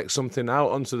amazing. We'll take something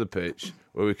out onto the pitch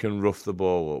where we can rough the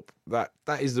ball up.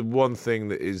 That is the one thing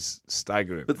that is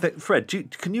staggering. But Fred,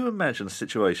 can you imagine a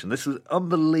situation? This is an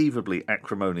unbelievably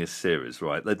acrimonious series,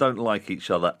 right? They don't like each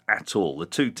other at all. The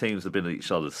two teams have been at each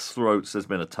other's throats. There's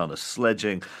been a ton of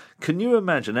sledging. Can you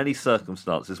imagine any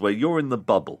circumstances where you're in the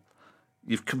bubble?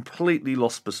 You've completely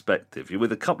lost perspective. You're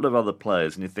with a couple of other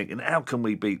players and you're thinking, how can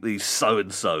we beat these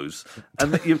so-and-sos?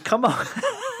 And you've come up...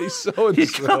 These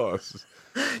so-and-sos?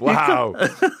 Wow.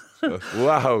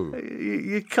 Wow.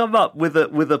 You come up with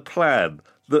a plan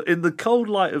that in the cold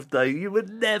light of day you would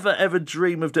never, ever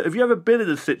dream of doing. Have you ever been in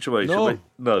a situation?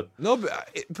 No. No,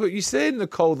 but you say in the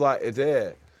cold light of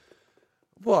day,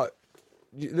 what?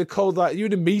 The cold light, you're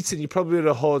in a meeting, you're probably in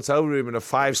a hotel room in a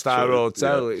 5-star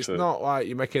hotel. Yeah, it's not like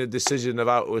you're making a decision of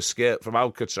how to escape from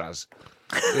Alcatraz.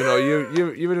 You know,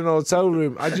 you're in an hotel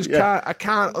room. I just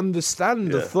can't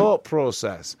understand the thought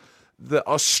process that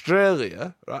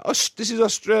Australia, right? This is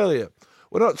Australia.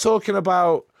 We're not talking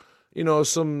about, you know,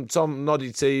 some Tom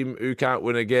Noddy team who can't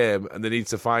win a game and they need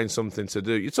to find something to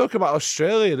do. You're talking about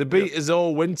Australia. They beat us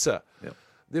all winter. Yep.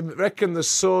 They reckon they're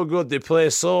so good, they play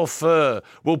so fair.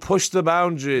 We'll push the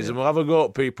boundaries and we'll have a go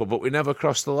at people, but we never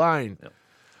cross the line. Yeah.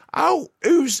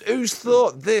 Who's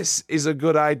thought this is a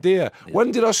good idea? Yeah.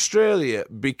 When did Australia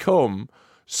become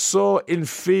so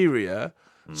inferior,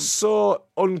 so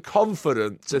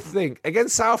unconfident to think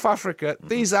against South Africa?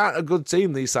 These aren't a good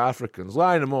team, these South Africans.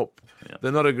 Line them up. Yeah.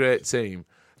 They're not a great team.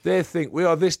 They think we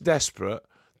are this desperate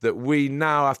that we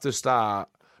now have to start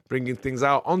bringing things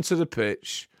out onto the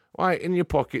pitch, right in your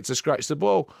pocket to scratch the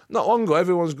ball. Not long ago,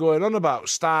 everyone's going on about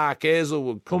Stark,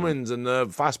 Hazelwood, Cummins and the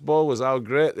fast bowlers, how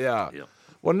great they are. Yeah.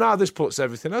 Well, now this puts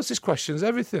everything else. This questions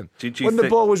everything. When the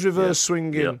ball was reverse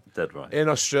swinging dead right. in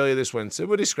Australia this winter,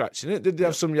 were they scratching it? Did they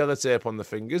have some yellow tape on the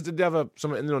fingers? Did they have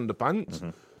something in their underpants? Mm-hmm.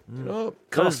 You know,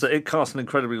 it cast an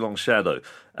incredibly long shadow,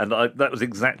 and that was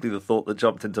exactly the thought that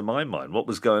jumped into my mind. What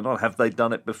was going on? Have they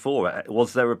done it before?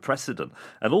 Was there a precedent?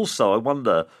 And also, I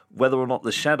wonder whether or not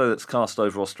the shadow that's cast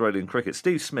over Australian cricket.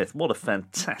 Steve Smith, what a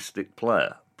fantastic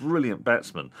player, brilliant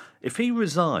batsman. If he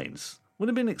resigns,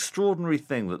 wouldn't it be an extraordinary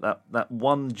thing that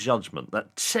one judgment,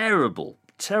 that terrible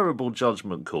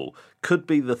judgment call, could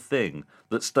be the thing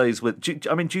that stays with. Do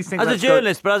you think? As a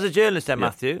journalist,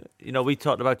 Matthew, we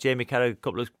talked about Jamie Carragher a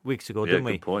couple of weeks ago, didn't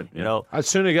we? Good point. Yeah. You know, I'd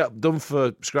sooner get done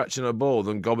for scratching a ball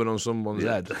than gobbing on someone's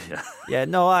head. Yeah,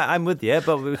 no, I'm with you,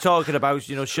 but we were talking about,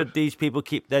 should these people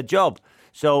keep their job?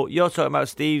 So you're talking about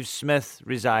Steve Smith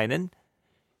resigning.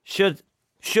 Should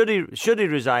he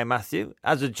resign, Matthew?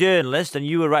 As a journalist, and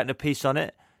you were writing a piece on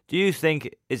it, do you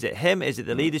think, is it him? Is it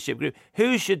the leadership group?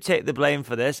 Who should take the blame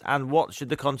for this, and what should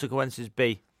the consequences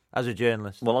be as a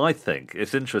journalist? Well, I think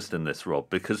it's interesting, this, Rob,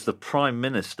 because the Prime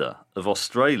Minister of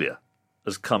Australia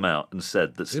has come out and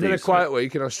said that Steve Smith... It's been a quiet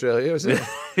week in Australia, isn't it?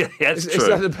 Yeah, that's true. Is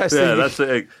that the best thing? Yeah,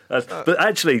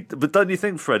 that's it. But don't you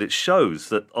think, Fred, it shows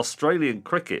that Australian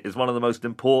cricket is one of the most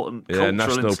important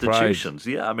cultural institutions.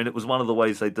 Pride. Yeah, I mean, it was one of the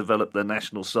ways they developed their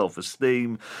national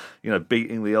self-esteem,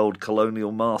 beating the old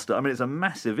colonial master. I mean, it's a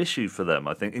massive issue for them,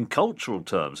 I think, in cultural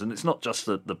terms. And it's not just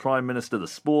the Prime Minister, the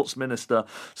Sports Minister.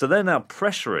 So they're now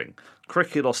pressuring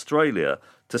Cricket Australia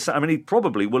to say, I mean, he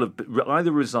probably will have either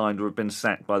resigned or have been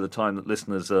sacked by the time that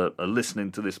listeners are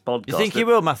listening to this podcast. You think he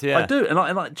will, Matthew? Yeah. I do. And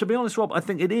I, to be honest, Rob, I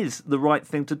think it is the right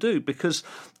thing to do, because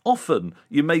often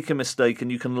you make a mistake and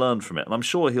you can learn from it. And I'm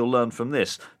sure he'll learn from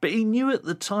this. But he knew at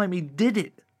the time he did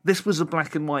it. This was a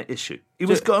black and white issue. He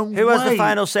was going. Who has the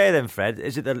final say then, Fred?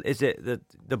 Is it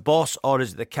the boss or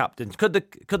is it the captain? Could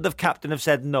the captain have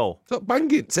said no? Stop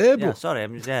banging table. Yeah,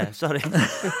 sorry.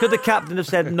 Could the captain have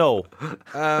said no?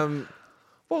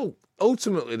 Well,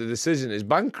 ultimately the decision is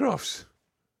Bancroft's.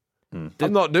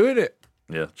 I'm not doing it.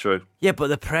 Yeah, true. Yeah, but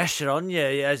the pressure on you,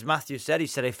 as Matthew said, he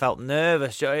felt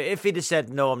nervous. If he'd have said,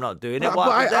 no, I'm not doing it,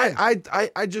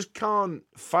 I just can't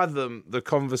fathom the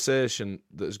conversation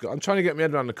that's got... I'm trying to get my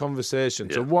head around the conversation.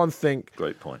 Yeah. So one thing...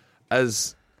 Great point.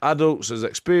 As adults, as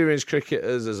experienced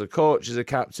cricketers, as a coach, as a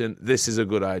captain, this is a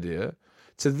good idea.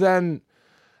 To then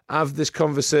have this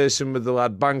conversation with the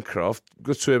lad Bancroft,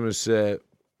 go to him and say,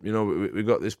 we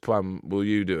got this plan, will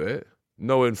you do it?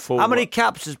 Knowing full... How many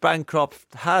caps has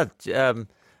Bancroft had,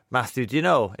 Matthew? Do you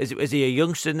know? Is he a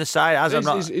youngster in the side?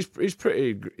 He's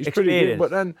pretty good.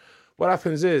 But then what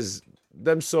happens is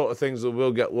them sort of things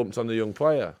will get lumped on the young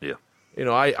player. Yeah.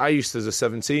 I used to, as a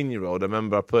 17-year-old, I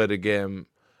remember I played a game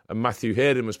and Matthew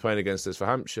Hayden was playing against us for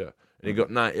Hampshire and he got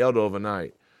 90-odd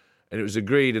overnight. And it was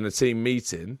agreed in a team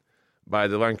meeting by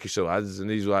the Lancashire lads, and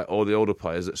these were like all the older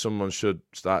players, that someone should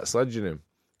start sledging him.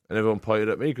 And everyone pointed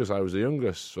at me because I was the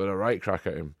youngest, so I had a right crack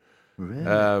at him.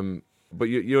 Really? But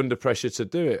you're under pressure to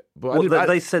do it. But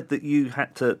they said that you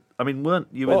had to... I mean, weren't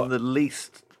you in the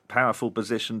least powerful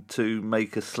position to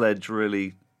make a sledge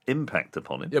really impact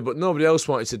upon him? Yeah, but nobody else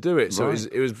wanted to do it. So right.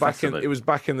 it was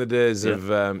back in the days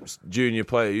of junior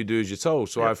player, you do as you're told.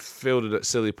 So I fielded at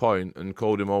Silly Point and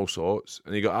called him all sorts,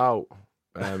 and he got out.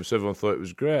 So everyone thought it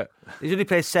was great. He's only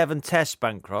played 7 tests,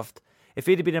 Bancroft. If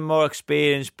he'd have been a more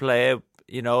experienced player...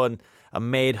 and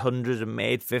made hundreds and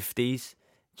made 50s.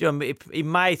 He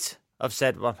might have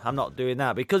said, "Well, I'm not doing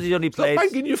that," because he's only played.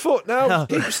 Stop banging your foot now.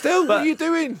 Keep still. What are you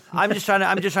doing? I'm just trying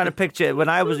to picture when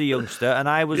I was a youngster and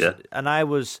I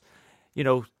was,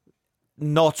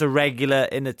 not a regular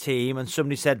in a team, and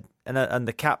somebody said, and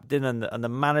the captain and the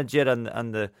manager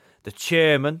and the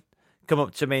chairman come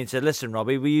up to me and said, "Listen,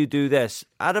 Robbie, will you do this?"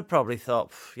 I'd have probably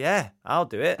thought, "Yeah, I'll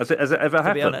do it." Has it ever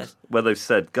happened where they've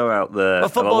said, "Go out there"? Well,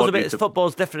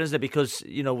 football's different, isn't it? Because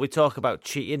we talk about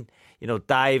cheating,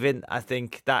 diving. I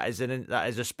think that is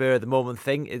a spur of the moment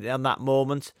thing. On that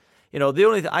moment, the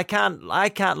only I can't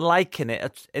liken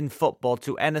it in football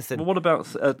to anything. Well, what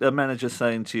about a manager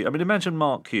saying to you? I mean, imagine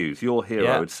Mark Hughes, your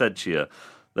hero, had said to you,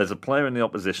 "There's a player in the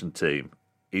opposition team.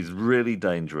 he's really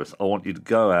dangerous. I want you to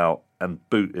go out and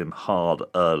boot him hard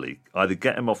early. Either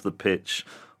get him off the pitch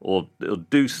or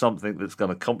do something that's going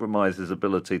to compromise his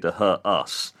ability to hurt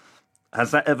us.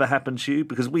 Has that ever happened to you?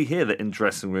 Because we hear that in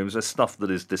dressing rooms there's stuff that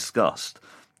is discussed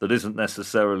that isn't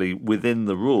necessarily within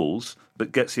the rules,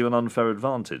 but gets you an unfair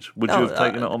advantage. Would you have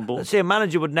taken it on board? See, a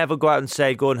manager would never go out and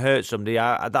say, go and hurt somebody.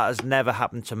 That has never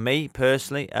happened to me,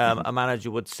 personally. A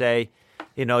manager would say,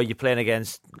 you're playing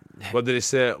against... What did he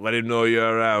say? Let him know you're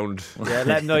around. Yeah,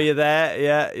 let him know you're there.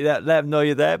 Yeah, let him know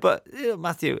you're there. But,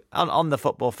 Matthew, on the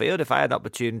football field, if I had an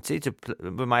opportunity to play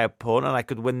with my opponent and I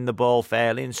could win the ball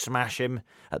fairly and smash him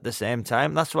at the same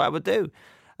time, that's what I would do.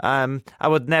 I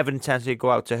would never intentionally go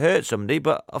out to hurt somebody,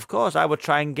 but of course I would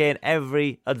try and gain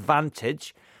every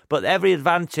advantage. But every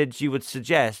advantage you would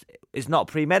suggest is not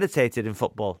premeditated in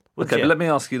football. Okay, but let me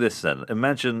ask you this then.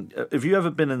 Imagine, have you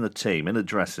ever been in the team, in a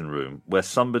dressing room, where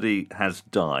somebody has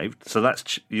dived? So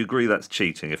you agree that's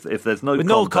cheating. If there's no With contact,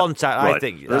 no contact, right, I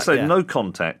think. Let's say no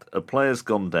contact, a player's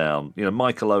gone down.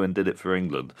 Michael Owen did it for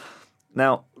England.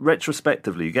 Now,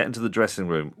 retrospectively, you get into the dressing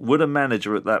room. Would a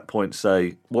manager at that point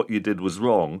say what you did was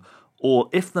wrong? Or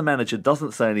if the manager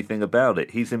doesn't say anything about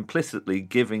it, he's implicitly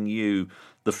giving you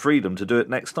the freedom to do it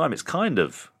next time. It's kind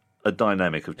of a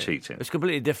dynamic of cheating. It's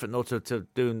completely different, though, to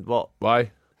doing what?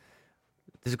 Why?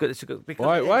 It's a good,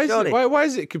 Why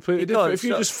is it completely different? If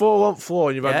you just fall on the floor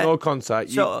and you've had no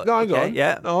contact,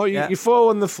 you fall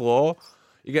on the floor,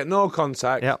 you get no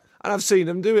contact, and I've seen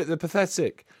them do it. They're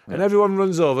pathetic. And everyone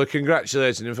runs over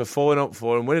congratulating him for falling up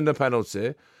for and winning the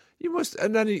penalty.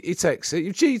 And then he takes it.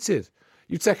 You've cheated.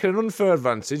 You've taken an unfair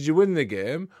advantage. You win the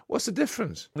game. What's the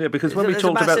difference? Yeah, because when we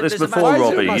talked about this before,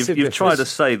 Robbie, you've tried to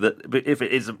say that if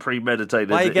it isn't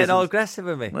premeditated... Why are you getting all aggressive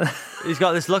with me? He's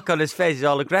got this look on his face. He's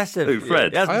all aggressive. Who,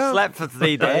 Fred? He hasn't slept for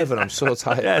 3 days. But I'm so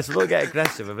tired. Yeah, so don't get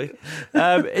aggressive with me.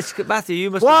 Matthew,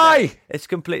 you must... Why? It's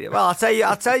completely... Well,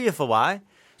 I'll tell you for why.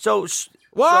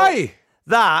 Why?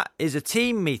 That is a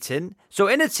team meeting. So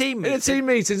in a team meeting... In a team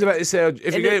meeting, it's about to say,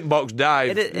 if you get in box,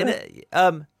 dive.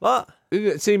 What? In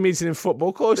a team meeting in football,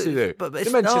 of course you do. But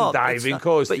you mentioned diving, of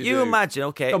course you do. But you imagine,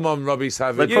 okay... Come on, Robbie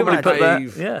Savage. They probably put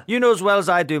that... Yeah. You know as well as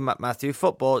I do, Matthew,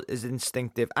 football is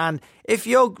instinctive. And if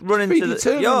you're running to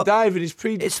the... diving is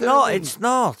predetermined. It's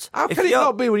not. How can it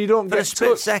not be when you don't get touched? For a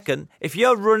split second, if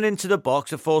you're running into the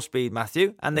box at full speed,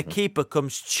 Matthew, and the keeper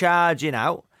comes charging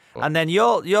out, and then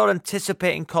you're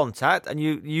anticipating contact, and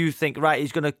you think, right,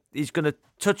 he's gonna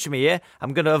touch me here.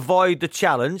 I'm gonna avoid the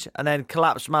challenge and then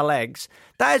collapse my legs.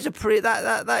 That is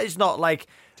that is not like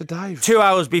to dive 2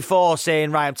 hours before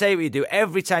saying, right, I'll tell you what you do.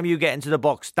 Every time you get into the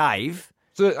box, dive.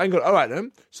 So hang on, all right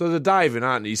then. So the diving,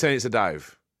 aren't you? You're saying it's a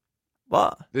dive.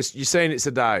 What? You're saying it's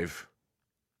a dive.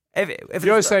 If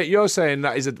you're saying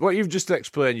that is what you've just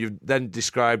explained. You've then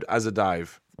described as a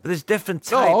dive. But there's different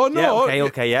types. No.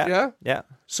 Yeah.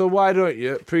 So why don't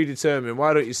you predetermine?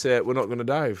 Why don't you say we're not going to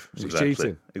dive? It's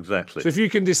cheating. Exactly. So if you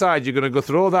can decide you're going to go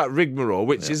through all that rigmarole,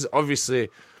 which is obviously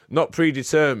not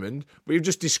predetermined, but you've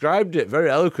just described it very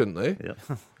eloquently. Yeah.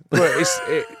 But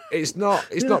it's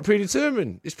not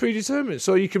predetermined. It's predetermined.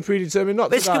 So you can predetermine not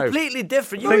to dive. It's completely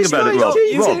different. Think about it,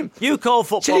 Rob. You call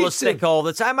footballers thick all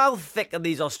the time. How thick are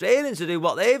these Australians to do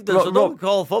what they've done? So don't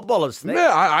call footballers thick.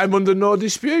 Yeah, I'm under no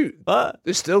dispute. What?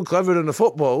 They're still cleverer than the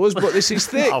footballers, but this is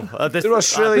thick. They're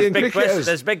Australian cricketers.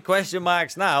 There's big question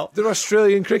marks now. They're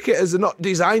Australian cricketers. They're not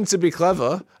designed to be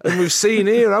clever. And we've seen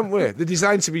here, haven't we? They're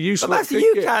designed to be useful. But Matthew,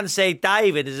 you can't say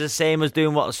diving is the same as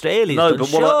doing what Australians no, done, but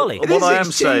surely. What I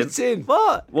am saying...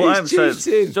 What? I'm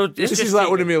saying... So this is like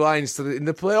one of my lines in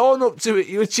the play. Own up to it,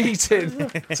 you were cheating.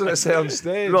 That's what I say on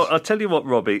stage. Look, I'll tell you what,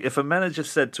 Robbie. If a manager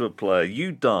said to a player,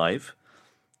 you dive,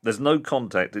 there's no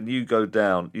contact, and you go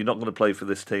down, you're not going to play for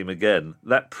this team again,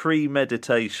 that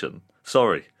premeditation,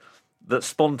 that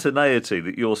spontaneity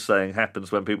that you're saying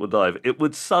happens when people dive, it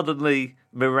would suddenly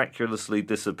miraculously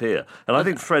disappear. And I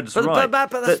think Fred's right.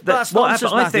 But that's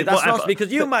nonsense, Matthew. That's nonsense,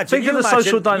 because you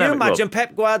imagine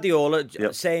Pep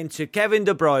Guardiola saying to Kevin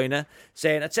De Bruyne,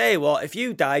 saying, I tell you what, if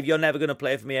you dive, you're never going to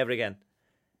play for me ever again.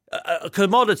 A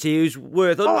commodity who's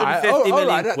worth 150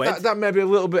 million quid. That may be a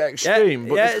little bit extreme,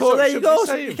 but so there you go.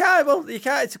 So you can't.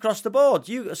 It's across the board.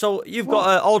 You've got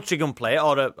an Altrincham player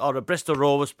or a Bristol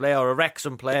Rovers player or a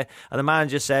Wrexham player, and the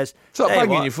manager says, "Stop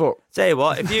banging your foot." Tell you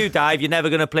what, if you dive, you're never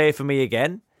going to play for me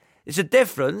again. It's a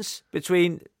difference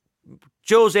between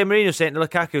Jose Mourinho saying to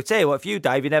Lukaku, "Tell you what, if you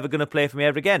dive, you're never going to play for me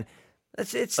ever again."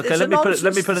 Let me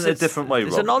put it in a different way,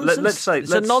 Rob.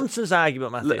 It's a nonsense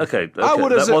argument, Matthew. Okay. I would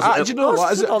do you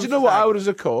know what I would as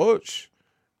a coach?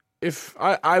 If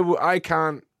I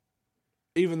can't,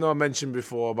 even though I mentioned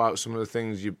before about some of the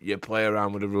things you play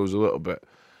around with the rules a little bit,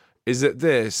 is that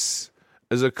this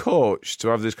as a coach, to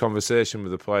have this conversation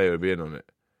with a player being on it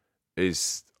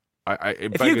is.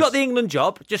 If you got the England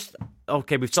job, just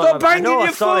okay. We've Stop banging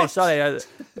your foot. Sorry.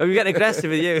 We're getting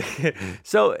aggressive with you.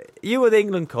 So you were the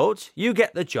England coach. You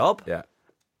get the job. Yeah.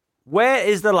 Where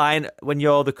is the line when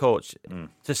you're the coach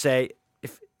to say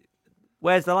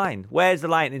where's the line? Where's the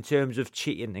line in terms of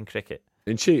cheating in cricket?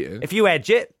 In cheating, if you edge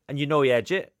it and you know you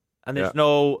edge it, and there's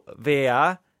no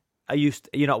VAR, are you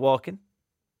not walking?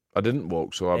 I didn't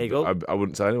walk, so I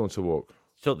wouldn't tell anyone to walk.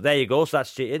 So there you go. So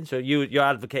that's cheating. So you're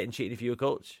advocating cheating if you're a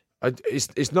coach.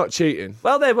 It's not cheating.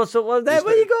 Well, where you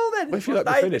go then? Well, if you let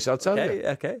me finish, I'll tell you.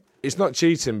 Okay. It's not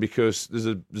cheating because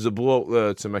there's a bloke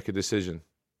there to make a decision.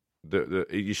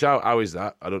 You shout, "How is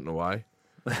that?" I don't know why.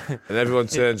 And everyone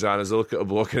turns around as they look at a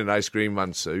bloke in an ice cream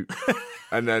man suit.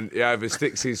 And then he either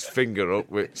sticks his finger up,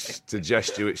 to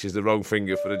gesture, which is the wrong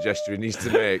finger for the gesture he needs to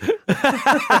make.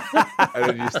 And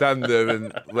then you stand there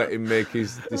and let him make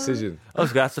his decision.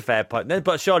 That's a fair point.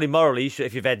 But surely morally,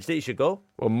 if you've edged it, you should go.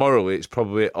 Well, morally, it's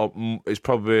probably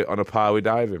on a par with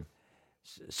diving.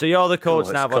 So you're the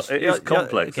coach now. It is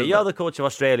complex. You're the coach of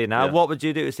Australia now. Yeah. What would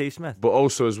you do to Steve Smith? But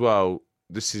also as well,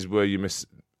 this is where you miss.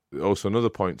 Also, another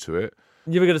point to it.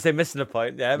 You were going to say missing a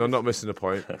point, yeah? No, not missing a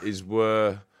point. Is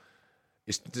where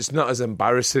it's not as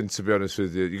embarrassing, to be honest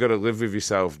with you. You got to live with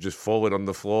yourself just falling on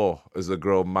the floor as a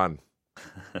grown man.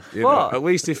 You know, at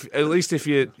least if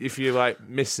you like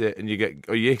miss it and you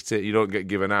hit it, you don't get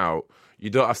given out. You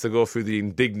don't have to go through the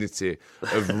indignity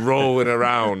of rolling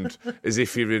around as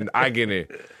if you're in agony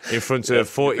in front of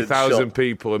 40,000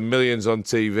 people and millions on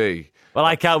TV. Well,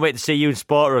 I can't wait to see you in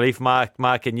Sport Relief, Mark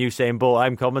and Usain Bolt.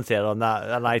 I'm commentating on that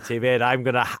on ITV, and I'm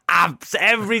going to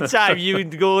every time you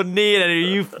go near it,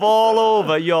 you fall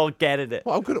over, you're getting it.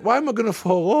 Well, why am I going to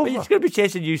fall over? But you're going to be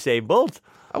chasing Usain Bolt.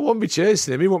 I won't be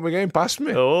chasing him. He won't be getting past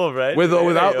me. Oh, right. With or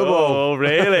without the ball. Oh,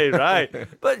 really? Right.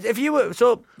 But if you were...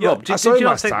 So, Rob, I saw him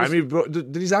last time. He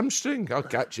did his hamstring. I'll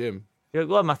catch him. Yeah,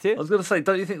 go on, Matthew. I was going to say,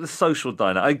 don't you think the social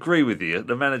dynamic... I agree with you.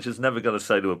 The manager's never going to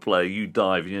say to a player, you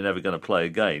dive and you're never going to play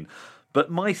again. But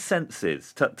my sense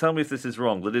is, tell me if this is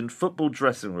wrong, that in football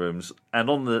dressing rooms and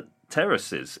on the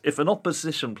terraces, if an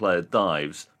opposition player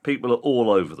dives, people are all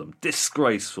over them.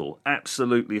 Disgraceful,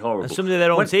 absolutely horrible. And somebody of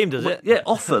their own team does it? Yeah,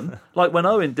 often. Like when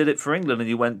Owen did it for England and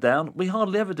you went down, we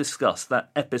hardly ever discussed that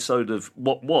episode of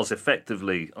what was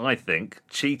effectively, I think,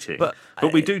 cheating. But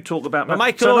we do talk about...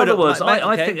 So in other words,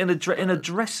 I think in a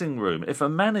dressing room, if a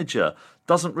manager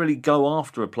doesn't really go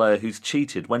after a player who's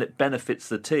cheated when it benefits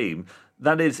the team...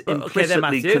 That is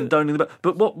implicitly condoning the...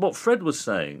 But what Fred was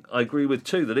saying, I agree with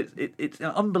too, that it's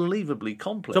unbelievably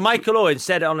complex. So Michael Owen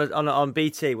said it on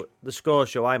BT, the score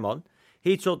show I'm on.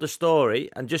 He told the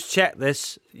story, and just check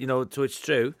this, so it's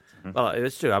true. Mm-hmm. Well,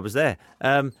 it's true, I was there.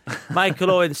 Michael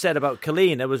Owen said about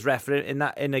Kalina was refereeing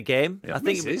in a game. Yeah,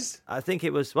 I think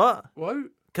it was what? What?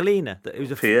 Kalina. It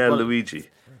was Luigi.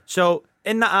 So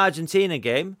in that Argentina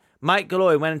game, Michael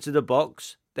Owen went into the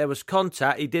box. There was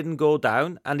contact, he didn't go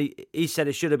down, and he said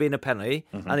it should have been a penalty.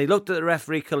 Mm-hmm. And he looked at the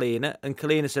referee, Kalina, and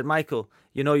Kalina said, Michael,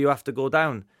 you have to go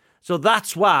down. So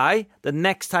that's why the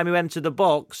next time he went into the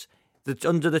box,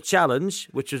 under the challenge,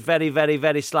 which was very, very,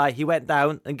 very slight, he went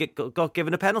down and got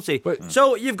given a penalty.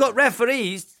 So you've got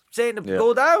referees saying to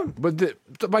go down. But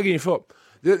bagging your foot.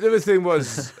 The other thing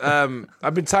was,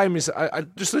 I've been tying myself... I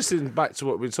just listening back to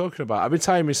what we were talking about, I've been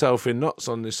tying myself in knots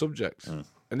on this subject.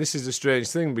 And this is a strange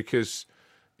thing because...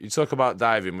 You talk about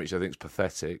diving, which I think is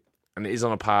pathetic, and it is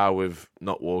on a par with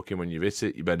not walking when you hit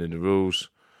it, you're bending the rules.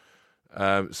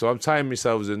 So I'm tying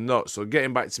myself in knots. So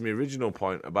getting back to my original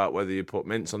point about whether you put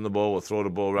mints on the ball or throw the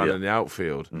ball around in the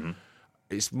outfield,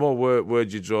 it's more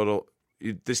word you draw.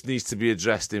 This needs to be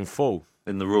addressed in full.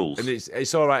 In the rules. And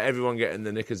it's all right, everyone getting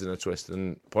the knickers in a twist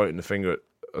and pointing the finger at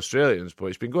Australians, but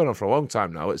it's been going on for a long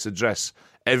time now. Let's address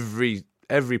every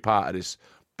part of this.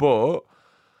 But...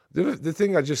 The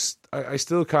thing I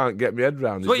still can't get my head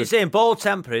around. So what you're saying, ball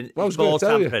tampering is ball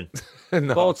tampering.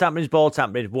 No. Ball tampering is ball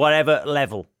tampering, whatever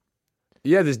level.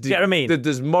 Yeah, there's get what I mean?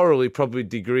 There's morally probably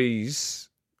degrees,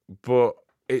 but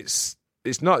it's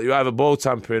not. You either ball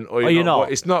tampering or you're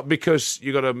not. It's not because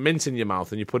you got a mint in your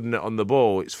mouth and you're putting it on the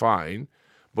ball. It's fine,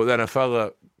 but then a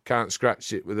fella can't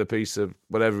scratch it with a piece of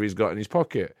whatever he's got in his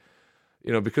pocket.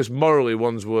 Because morally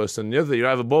one's worse than the other. You're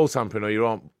either ball tampering or you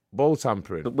aren't. Ball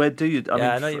tampering. But where do you?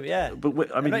 I know you. Yeah.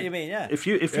 But I know what you mean. Yeah. If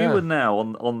you were now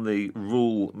on the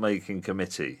rule making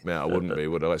committee, I wouldn't be,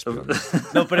 would I? Let's be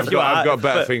honest. No, but if you are, I've got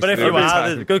better things to do. But if you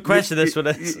are, good question. This one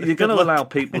is. You're going to allow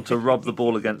people to rub the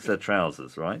ball against their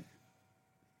trousers, right?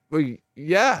 Well,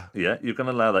 yeah. Yeah, you're going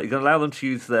to allow that. You're going to allow them to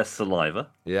use their saliva.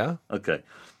 Yeah. Okay.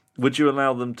 Would you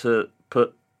allow them to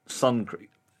put sun cream?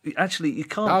 Actually, you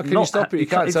can't. How can you stop it? You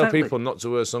can't tell people not to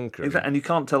wear sun cream. And you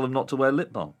can't tell them not to wear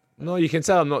lip balm. No, you can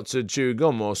tell them not to chew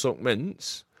gum or suck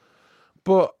mints.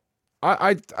 But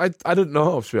I don't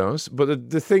know, to be honest. But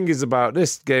the thing is about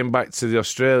this, going back to the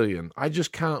Australian, I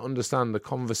just can't understand the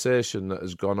conversation that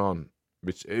has gone on.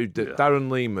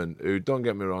 Darren Lehman, who, don't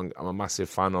get me wrong, I'm a massive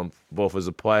fan on both as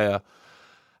a player,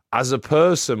 as a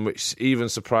person, which even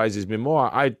surprises me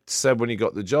more. I said when he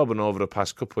got the job and over the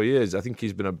past couple of years, I think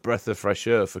he's been a breath of fresh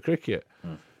air for cricket.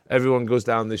 Everyone goes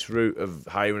down this route of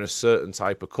hiring a certain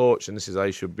type of coach, and this is how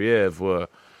he should behave, where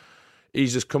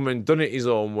he's just come and done it his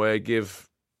own way, give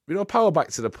power back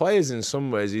to the players in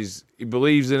some ways. He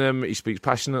believes in them, he speaks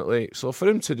passionately. So for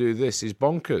him to do this is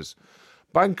bonkers.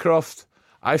 Bancroft,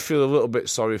 I feel a little bit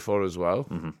sorry for as well.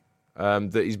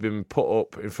 That he's been put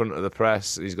up in front of the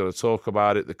press. He's got to talk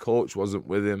about it. The coach wasn't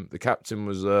with him. The captain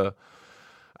was there.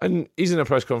 And he's in a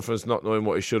press conference not knowing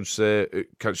what he should say.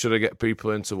 Should I get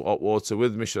people into hot water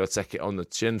with me? Should I take it on the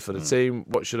chin for the team?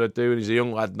 What should I do? And he's a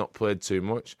young lad, not played too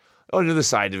much. On the other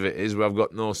side of it is where I've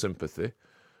got no sympathy.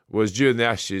 Was during the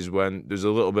Ashes when there's a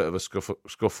little bit of a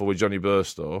scuffle with Johnny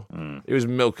Burstow. He was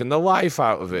milking the life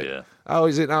out of it. Yeah. How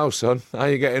is it now, son? How are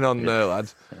you getting on there,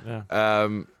 lad?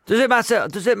 Yeah. Does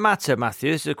it matter,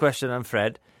 Matthew? This is a question on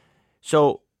Fred.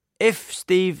 So if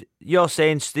you're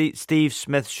saying Steve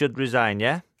Smith should resign,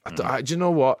 yeah? Do you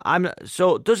know what?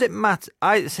 So does it matter?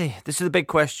 I see. This is a big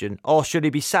question. Or should he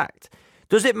be sacked?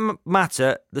 Does it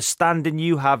matter the standing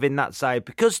you have in that side?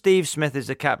 Because Steve Smith is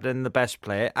the captain and the best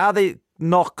player, are they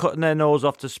not cutting their nose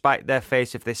off to spite their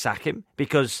face if they sack him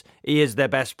because he is their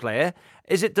best player?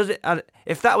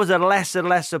 If that was a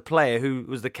lesser player who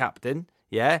was the captain,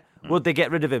 yeah, would they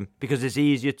get rid of him because it's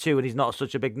easier to and he's not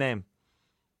such a big name?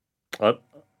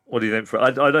 What do you think?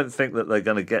 I don't think that they're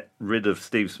going to get rid of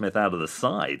Steve Smith out of the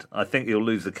side. I think he'll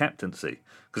lose the captaincy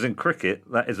because in cricket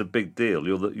that is a big deal.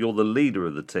 You're the leader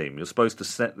of the team. You're supposed to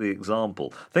set the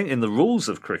example. I think in the rules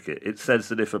of cricket it says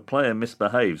that if a player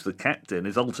misbehaves, the captain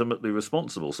is ultimately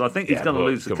responsible. So I think he's going to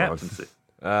lose the captaincy.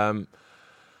 I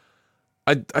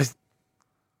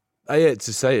hate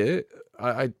to say it.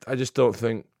 I just don't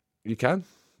think you can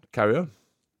carry on.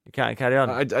 You can't carry on.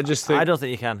 I just think... I don't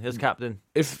think you can, as captain.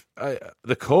 If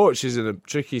the coach is in a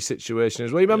tricky situation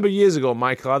as well. You remember years ago,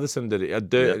 Michael Atherton did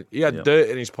it. He had dirt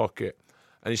in his pocket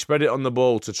and he spread it on the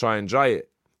ball to try and dry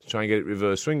it, to try and get it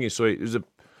reverse swinging. So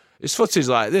his foot is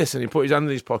like this and he put his hand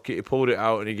in his pocket, he pulled it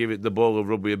out and he gave it the ball a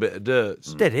rub with a bit of dirt.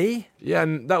 Did he? Yeah,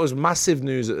 and that was massive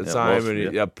news at the time.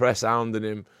 He had press hounding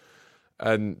him.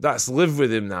 And that's lived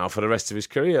with him now for the rest of his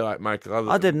career, like Michael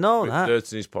Atherton. I didn't know that.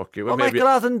 Dirt in his pocket. Well, Michael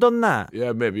Atherton done that?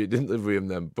 Yeah, maybe it didn't live with him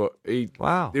then, but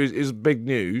wow, it was big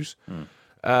news.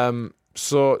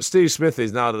 So Steve Smith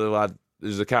is now the lad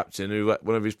who's the captain who let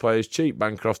one of his players cheat.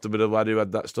 Bancroft, a bit of the lad who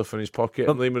had that stuff in his pocket,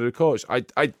 and Lehman the coach.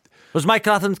 Was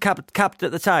Michael Atherton captain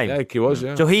at the time? Yeah, he was.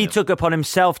 Yeah. So he took upon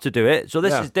himself to do it. So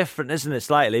this is different, isn't it?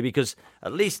 Slightly because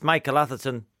at least Michael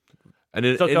Atherton. And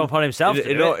took it upon himself.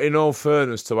 In all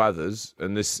fairness to others,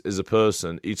 and this is a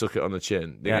person, he took it on the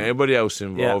chin. Anybody else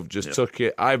involved just took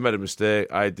it. I've made a mistake.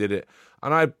 I did it,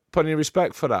 and I have plenty of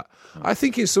respect for that. I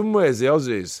think in some ways the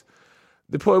Aussies,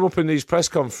 they put him up in these press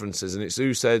conferences, and it's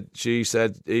who said, she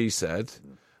said, he said.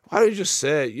 Why don't you just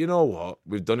say, you know what,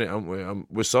 we've done it, haven't we?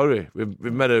 We're sorry. We've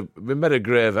made a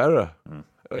grave error.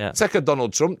 Take a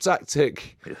Donald Trump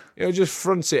tactic. Just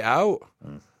front it out.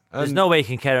 There's no way he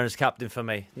can carry on as captain for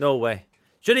me. No way.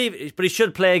 But he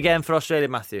should play again for Australia,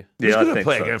 Matthew. He's going to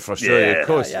play again for Australia.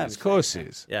 Of course he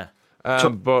is. Yeah.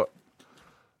 But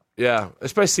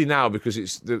especially now because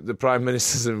it's the Prime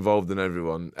Minister's involved and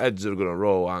everyone. Heads are going to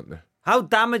roll, aren't they? How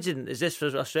damaging is this for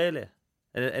Australia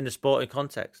in the sporting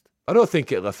context? I don't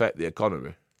think it'll affect the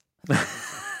economy.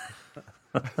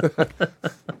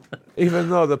 Even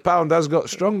though the pound has got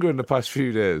stronger in the past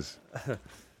few days.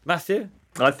 Matthew?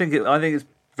 I think it's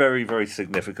very, very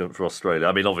significant for Australia.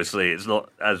 I mean, obviously, it's not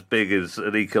as big as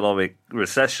an economic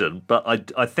recession, but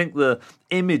I think the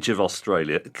image of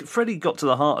Australia, Freddie got to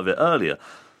the heart of it earlier.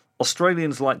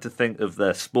 Australians like to think of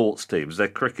their sports teams, their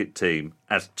cricket team,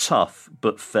 as tough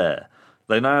but fair.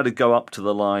 They know how to go up to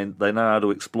the line. They know how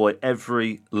to exploit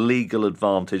every legal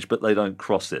advantage, but they don't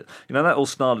cross it. That all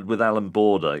started with Alan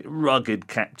Border, rugged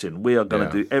captain. We are going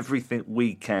to do everything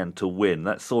we can to win.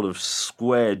 That sort of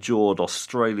square-jawed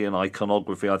Australian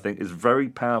iconography, I think, is very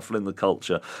powerful in the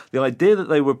culture. The idea that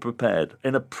they were prepared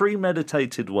in a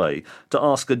premeditated way to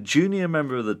ask a junior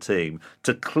member of the team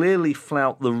to clearly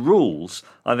flout the rules,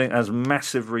 I think has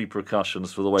massive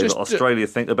repercussions for the way that Australia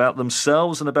think about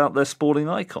themselves and about their sporting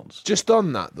icons. Just on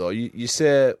that, though, you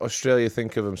say Australia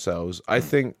think of themselves. I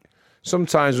think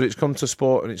sometimes when it's come to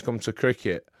sport and it's come to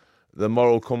cricket, the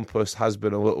moral compass has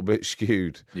been a little bit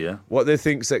skewed. Yeah. What they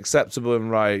think's acceptable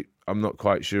and right, I'm not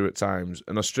quite sure at times.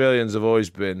 And Australians have always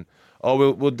been,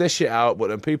 we'll dish it out, but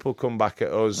then people come back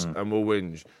at us and we'll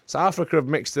whinge. South Africa have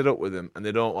mixed it up with them and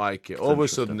they don't like it. All of a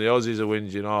sudden, the Aussies are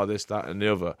whinging, this, that, and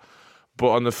the other.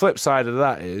 But on the flip side of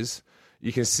that is,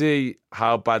 you can see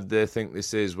how bad they think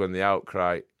this is when the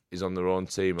outcry is on their own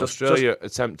team. Australia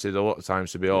attempted a lot of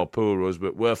times to be all poor us,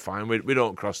 but we're fine. We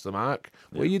don't cross the mark.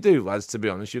 Yeah. Well, you do, lads, to be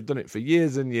honest. You've done it for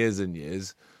years and years and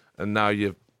years, and now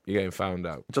you're getting found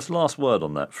out. Just last word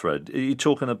on that, Fred. Are you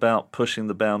talking about pushing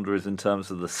the boundaries in terms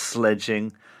of the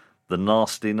sledging, the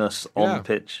nastiness on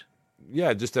pitch?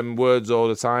 Yeah, just them words all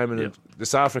the time. And the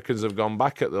South Africans have gone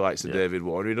back at the likes of David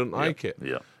Warner. He doesn't like it.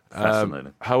 Yeah,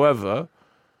 fascinating. However,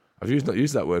 I've not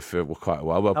used that word for quite a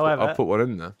while, but I'll put one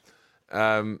in there.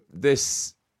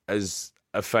 This has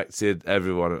affected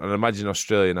everyone, and I imagine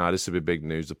Australia now, this will be big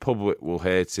news. The public will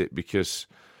hate it because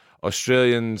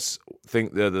Australians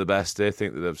think they're the best, they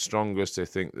think they're the strongest, they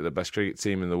think they're the best cricket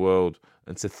team in the world,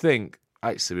 and to think,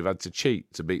 actually, we've had to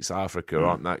cheat to beat South Africa,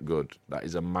 aren't that good? That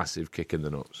is a massive kick in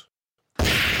the nuts.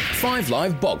 5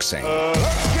 Live Boxing.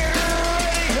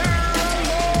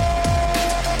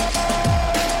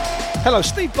 Hello,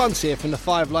 Steve Bunce here from the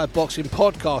 5 Live Boxing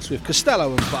Podcast with Costello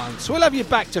and Bunce. We'll have you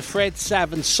back to Fred,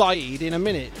 Sav and Saeed in a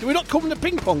minute. We're not calling the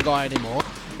ping pong guy anymore.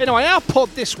 Anyway, our pod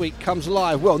this week comes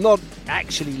live. Well, not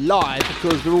actually live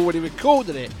because we've already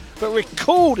recorded it, but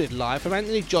recorded live from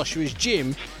Anthony Joshua's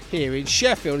gym here in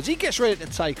Sheffield as he gets ready to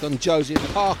take on Joseph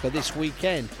Parker this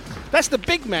weekend. That's the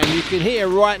big man you can hear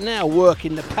right now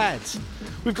working the pads.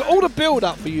 We've got all the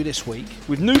build-up for you this week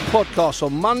with new podcasts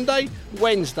on Monday,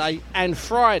 Wednesday and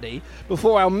Friday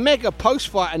before our mega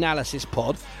post-fight analysis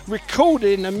pod,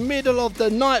 recorded in the middle of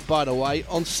the night, by the way,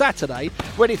 on Saturday,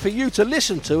 ready for you to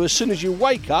listen to as soon as you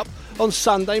wake up on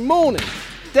Sunday morning.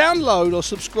 Download or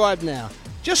subscribe now.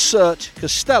 Just search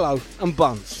Costello and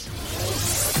Bunce.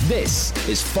 This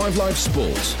is 5 Live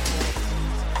Sport.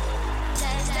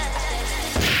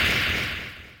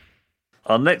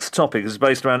 Our next topic is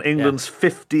based around England's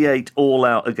 58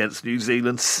 all-out against New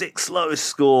Zealand, 6th lowest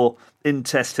score in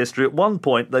Test history. At one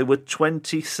point, they were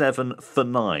 27 for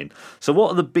 9. So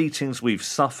what are the beatings we've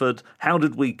suffered? How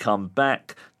did we come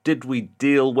back? Did we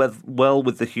deal well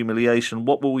with the humiliation?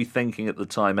 What were we thinking at the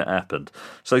time it happened?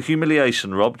 So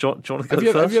humiliation, Rob, do you want to go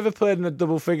first? Have you ever played in a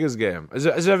double figures game? Has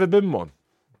there ever been one?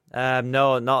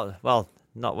 No, not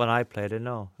when I played it,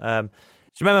 no.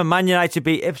 Do you remember Man United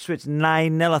beat Ipswich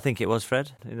 9-0, I think it was,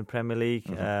 Fred, in the Premier League?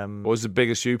 What was the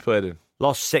biggest you played in?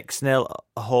 Lost 6-0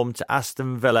 home to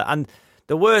Aston Villa. And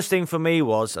the worst thing for me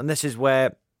was, and this is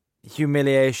where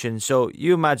humiliation, so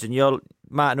you imagine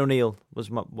Martin O'Neill was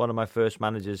one of my first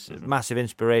managers, massive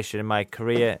inspiration in my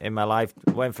career, in my life.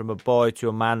 Went from a boy to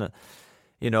a man,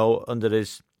 under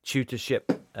his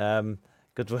tutorship.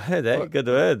 Good word, eh? Good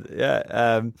word,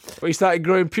 yeah. But you started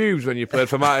growing pubes when you played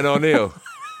for Martin O'Neill.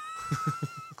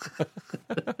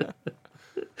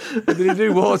 Did he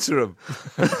do water them?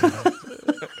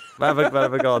 Where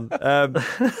have I gone?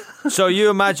 So you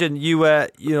imagine you were,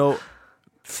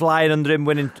 flying under him,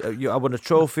 winning. I won a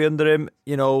trophy under him.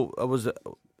 I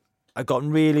got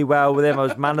on really well with him. I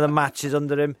was man of the matches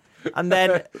under him, and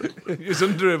then you was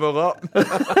under him a lot.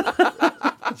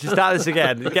 Just start this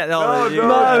again.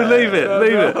 Leave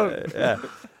it. Yeah.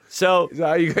 So is that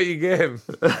how you got your game?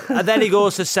 And then he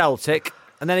goes to Celtic.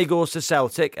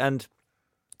 And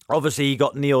obviously he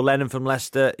got Neil Lennon from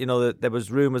Leicester. There was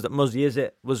rumours that Muzzy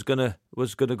Izzet was gonna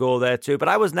go there too. But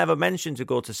I was never mentioned to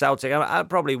go to Celtic. I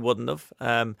probably wouldn't have,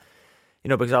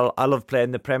 because I love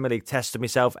playing the Premier League, testing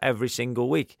myself every single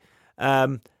week.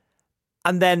 And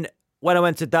then when I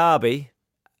went to Derby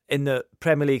in the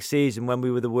Premier League season, when we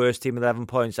were the worst team, 11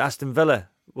 points, Aston Villa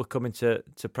were coming to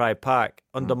Pride Park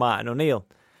under Martin O'Neill.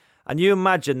 And you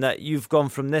imagine that you've gone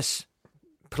from this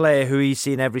player who he's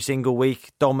seen every single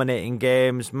week, dominating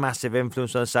games, massive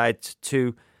influence on the side,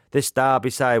 to this Derby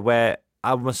side where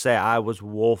I must say I was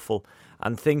woeful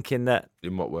and thinking that...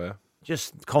 In what way?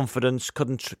 Just confidence,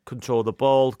 couldn't control the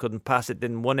ball, couldn't pass it,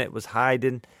 didn't win it, was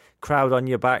hiding, crowd on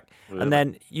your back. Really? And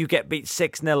then you get beat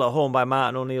 6-0 at home by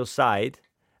Martin O'Neill's side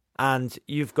and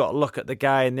you've got to look at the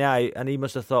guy in the eye and he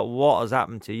must have thought, what has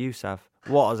happened to you, Sav?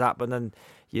 What has happened? And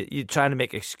you're trying to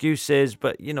make excuses,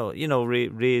 but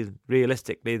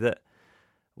realistically that,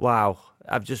 wow,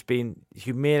 I've just been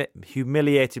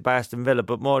humiliated by Aston Villa,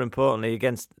 but more importantly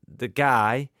against the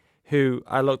guy who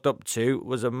I looked up to,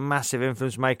 was a massive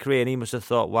influence in my career, and he must have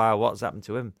thought, wow, what's happened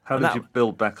to him? How did you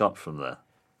build back up from there?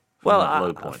 That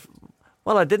low point?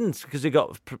 I didn't, because it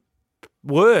got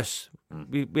worse.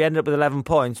 We ended up with 11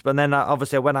 points, but then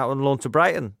obviously I went out on loan to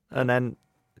Brighton, and then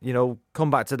come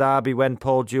back to Derby when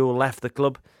Paul Jewell left the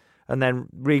club, and then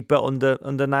rebuilt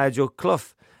under Nigel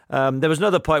Clough. There was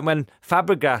another point when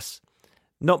Fabregas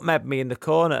nutmegged me in the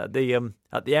corner at the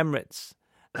Emirates.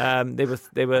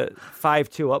 They were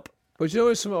 5-2 up. But you know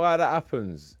when something like that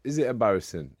happens, is it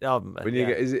embarrassing? When you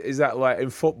get, is that like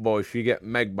in football if you get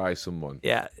megged by someone?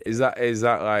 Yeah. Is that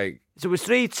like? So it was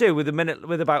 3-2 with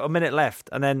about a minute left,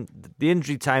 and then the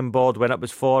injury time board went up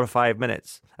as 4 or 5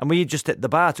 minutes, and we just hit the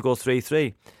bar to go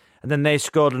 3-3, and then they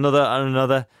scored another and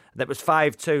another, and it was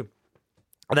 5-2.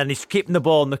 And then he's keeping the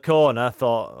ball in the corner. I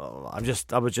thought,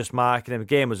 I was just marking him. The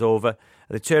game was over. And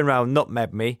they turned around,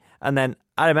 nutmegged me. And then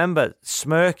I remember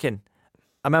smirking.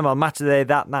 I remember on Match of the Day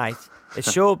that night, it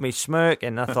showed me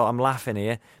smirking. I thought, I'm laughing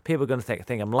here. People are going to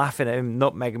think I'm laughing at him,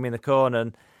 nutmegging me in the corner.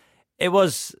 And it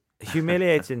was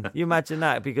humiliating. You imagine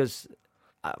that? Because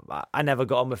I never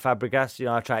got on with Fabregas.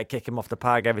 I tried to kick him off the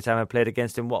park every time I played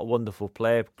against him. What a wonderful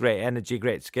player. Great energy,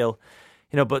 great skill.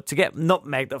 But to get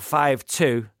nutmegged at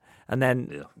 5-2... And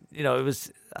then, it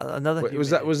was another... Was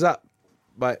that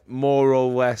like more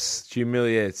or less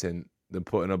humiliating than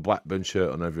putting a Blackburn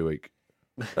shirt on every week?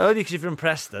 Only because you're from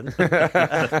Preston.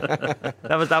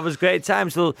 that was great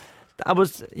times. So I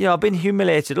was, I've been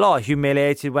humiliated a lot.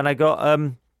 Humiliated when I got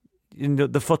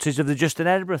the footage of the Justin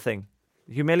Edinburgh thing.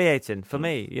 Humiliating for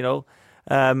me,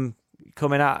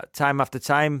 coming out time after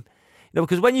time.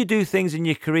 Because when you do things in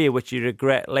your career which you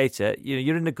regret later,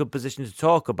 you're in a good position to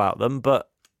talk about them, but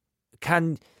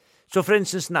so for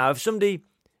instance now, if somebody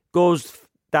goes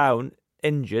down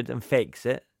injured and fakes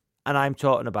it and I'm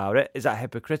talking about it, is that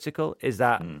hypocritical? Is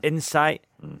that insight?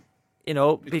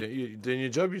 You're doing your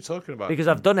job, you're talking about because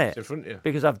I've done it. In front of you.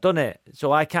 Because I've done it.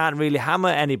 So I can't really hammer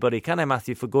anybody, can I,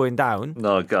 Matthew, for going down?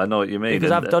 No, I know what you mean.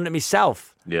 Because I've done it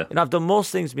myself. Yeah. And I've done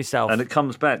most things myself. And it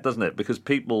comes back, doesn't it? Because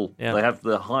people, they have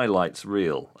the highlights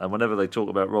reel. And whenever they talk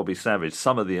about Robbie Savage,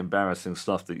 some of the embarrassing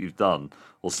stuff that you've done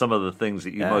or some of the things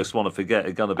that you most want to forget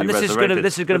are going to be resurrected.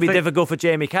 This is going to be difficult for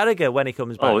Jamie Carragher when he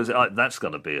comes back. Oh, that's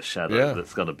going to be a shadow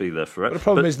that's going to be there forever. But the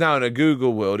problem is now in a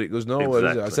Google world, it goes nowhere,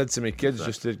 Exactly. does it? I said to my kids,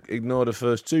 just to ignore the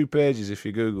first 2 pages if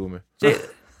you Google me. The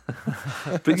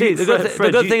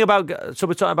good thing about... So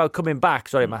we're talking about coming back,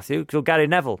 sorry, Matthew. So Gary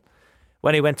Neville,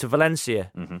 when he went to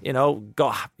Valencia,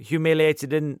 got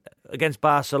humiliated against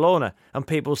Barcelona, and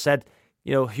people said,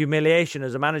 humiliation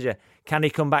as a manager. Can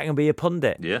he come back and be a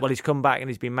pundit? Yeah. Well, he's come back and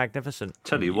he's been magnificent.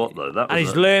 Tell you what, though,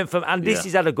 he's learned from... And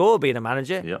he's had a go at being a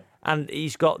manager. Yeah. And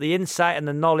he's got the insight and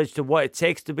the knowledge to what it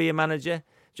takes to be a manager.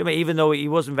 Do you know what I mean? Even though he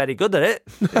wasn't very good at it.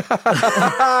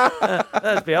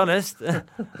 Let's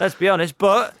be honest.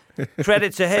 But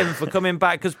credit to him for coming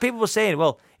back. Because people were saying,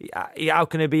 well, how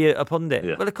can he be a pundit?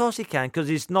 Yeah. Well, of course he can, because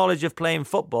his knowledge of playing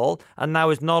football and now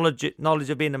his knowledge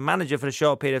of being a manager for a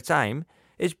short period of time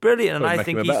is brilliant. And I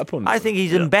think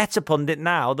he's a better pundit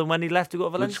now than when he left to go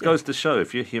to Valencia. Which goes to show,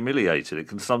 if you're humiliated, it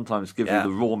can sometimes give you the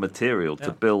raw material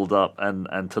to build up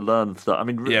and to learn stuff. I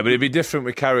mean, but it'd be different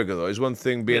with Carragher, though. It's one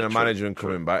thing being a manager and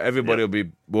coming back. Everybody will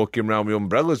be walking around with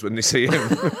umbrellas when they see him.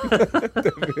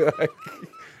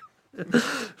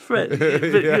 Fred,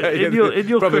 in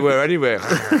your probably were anyway.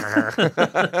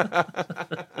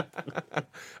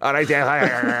 All right,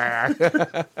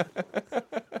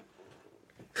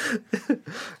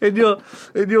 in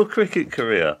your cricket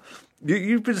career,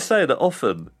 you've been saying that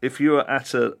often if you were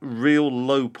at a real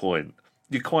low point,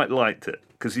 you quite liked it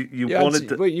because you wanted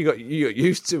to. Well, you got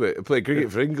used to it. I played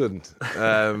cricket for England.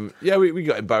 We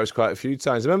got embarrassed quite a few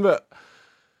times. I remember,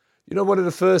 one of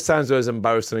the first times I was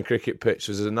embarrassed on a cricket pitch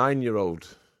was as a 9-year-old.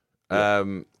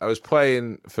 I was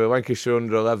playing for Lancashire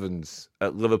under-11s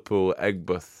at Liverpool at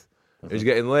Aigburth. It was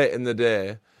getting late in the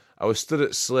day. I was stood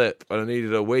at slip and I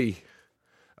needed a wee.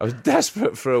 I was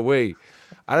desperate for a wee.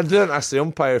 And I didn't ask the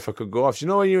umpire if I could go off. Do you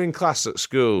know when you're in class at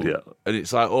school and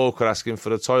it's like awkward asking for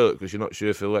the toilet because you're not sure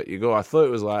if he'll let you go? I thought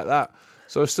it was like that.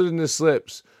 So I stood in the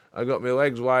slips. I got my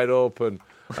legs wide open.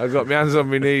 I got my hands on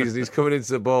my knees and he's coming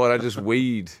into the ball and I just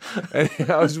weed. And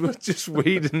I was just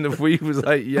weeding. The weed was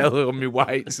like yellow on my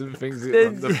whites and things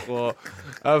on the floor.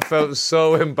 I felt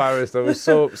so embarrassed. I was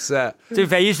so upset. To be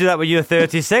fair, you used to do that when you were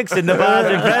 36 in the bars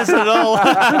in Preston at all.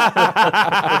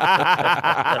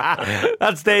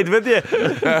 That stayed with you.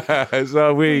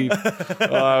 So weed.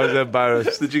 I was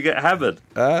embarrassed. Did you get hammered?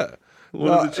 You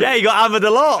got hammered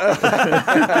a lot.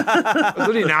 I was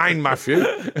only 9, Matthew.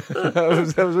 I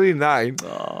was only 9.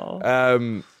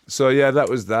 So that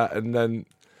was that. And then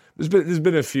there's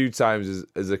been a few times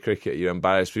as a cricketer you're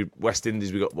embarrassed. West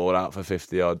Indies, we got bowled out for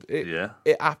 50 odd.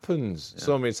 It happens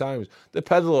so many times. The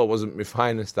pedal wasn't my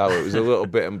finest hour. It was a little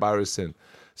bit embarrassing.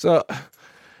 So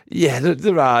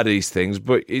there are these things,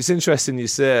 but it's interesting you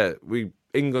say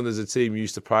England as a team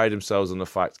used to pride themselves on the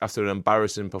fact after an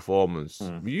embarrassing performance,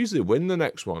 we usually win the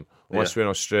next one, unless we're in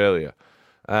Australia.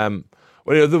 One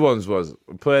of the other ones was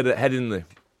we played at Headingley,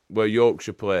 where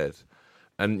Yorkshire played,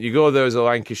 and you go there as a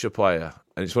Lancashire player,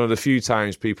 and it's one of the few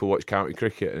times people watch county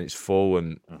cricket and it's full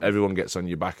and everyone gets on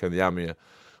your back and the Amir.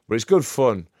 But it's good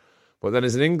fun. But then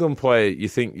as an England player, you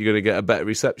think you're going to get a better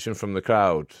reception from the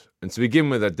crowd. And to begin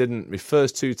with, I didn't. My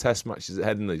first 2 test matches at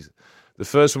Headingley, the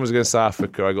first one was against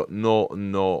Africa. I got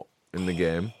 0-0 in the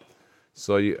game.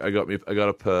 So I got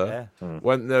a pair. Yeah.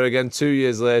 Went there again 2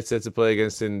 years later to play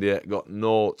against India. Got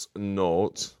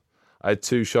 0-0. I had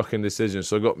 2 shocking decisions.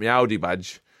 So I got my Audi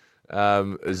badge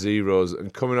as zeros.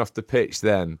 And coming off the pitch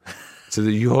then to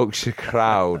the Yorkshire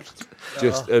crowd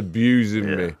just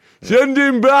abusing me. Send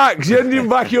him back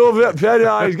over at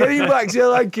Penn. Get him back to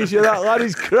Lancashire. That lad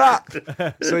is crap.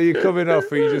 So you're coming off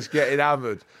and you're just getting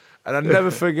hammered. And I'll never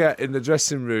forget, in the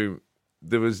dressing room,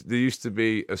 there used to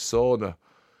be a sauna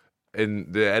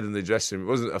in the Headingley dressing room.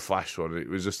 It wasn't a flash one. It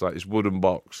was just like this wooden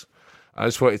box. I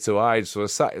just wanted to hide, so I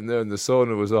sat in there and the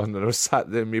sauna was on, and I was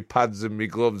sat there in my pads and my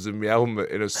gloves and my helmet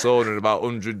in a sauna at about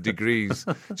 100 degrees,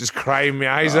 just crying my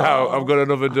eyes out. I've got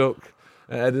another duck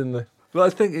at Headingley. Well, I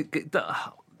think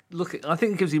I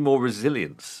think it gives you more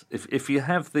resilience if you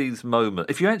have these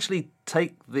moments. If you actually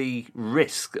take the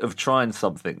risk of trying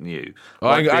something new.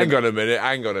 Hang on a minute.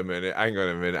 I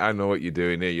know what you're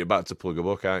doing here. You're about to plug a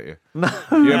book, aren't you? No.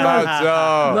 You're about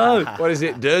to. No. What is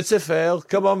it? Dare to fail?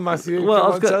 Come on, Matthew.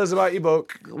 Tell us about your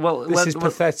book. Well, this is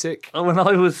pathetic. When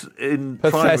I was in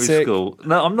primary school.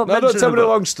 No, I'm not mentioning. Don't tell me the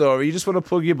long story. You just want to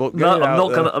plug your book.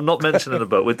 I'm not mentioning the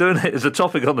book. We're doing it as a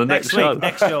topic on the next show.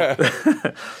 Next show.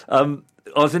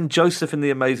 I was in Joseph in the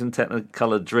Amazing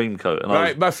Technicolor Dreamcoat.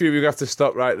 Right, Matthew, we have to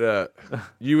stop right there.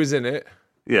 You was in it.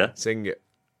 Yeah. Sing it.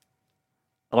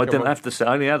 I didn't have to say.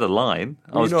 I only had a line.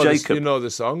 I was Jacob. You know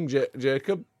the song,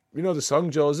 Jacob. You know the song,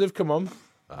 Joseph. Come on.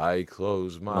 I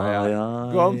close my eyes.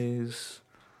 Go on.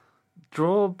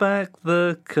 Draw back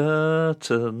the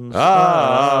curtains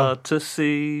to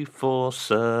see for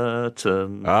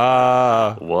certain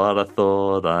what I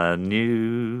thought I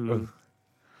knew.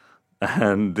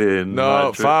 And in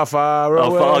far, far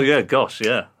away. Oh, yeah, gosh,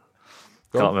 yeah.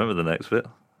 Can't remember the next bit.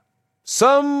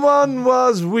 Someone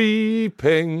was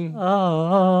weeping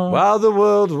while the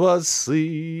world was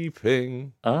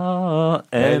sleeping.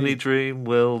 Any dream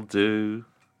will do.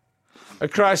 A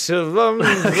crash of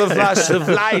lungs, the flash of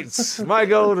lights. My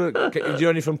God. Do you know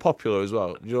any from Popular as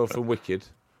well? Do you know from Wicked?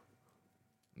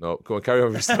 No, go on, carry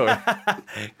on with your story.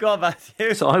 Go on,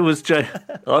 Matthew. So I was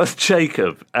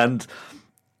Jacob, and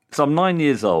so I'm 9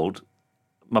 years old.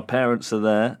 My parents are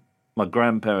there. My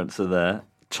grandparents are there.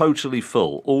 Totally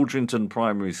full. Aldrington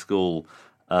Primary School,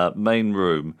 main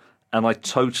room. And I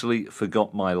totally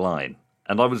forgot my line.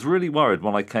 And I was really worried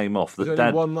when I came off that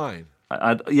Dad. One line?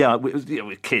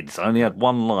 We're kids. I only had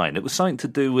one line. It was something to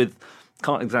do with,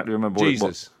 can't exactly remember what it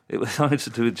was. It was something to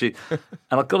do with Jesus. And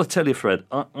I've got to tell you, Fred,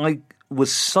 I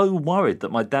was so worried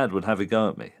that my dad would have a go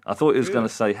at me. I thought he was going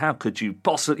to say, how could you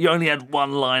possibly, you only had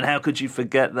one line, how could you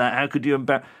forget that, how could you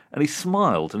embarrass... And he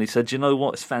smiled and he said, you know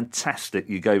what, it's fantastic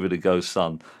you gave it a go,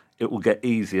 son. It will get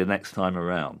easier next time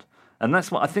around. And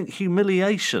that's what I think,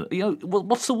 humiliation.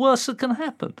 What's the worst that can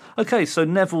happen? Okay, so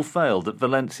Neville failed at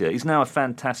Valencia. He's now a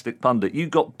fantastic pundit. You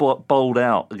got bowled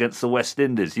out against the West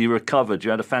Indies. You recovered.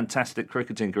 You had a fantastic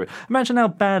cricketing career. Imagine how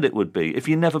bad it would be if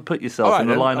you never put yourself in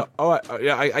the lineup. All right,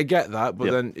 yeah, I get that,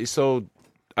 but then it's so...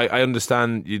 I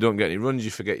understand you don't get any runs, you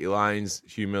forget your lines,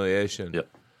 humiliation. Yep.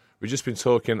 We've just been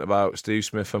talking about Steve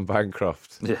Smith and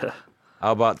Bancroft. Yeah.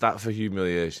 How about that for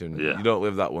humiliation? Yeah. You don't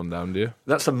live that one down, do you?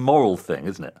 That's a moral thing,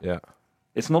 isn't it? Yeah.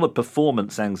 It's not a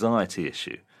performance anxiety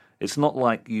issue. It's not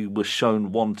like you were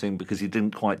shown wanting because you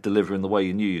didn't quite deliver in the way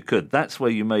you knew you could. That's where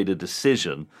you made a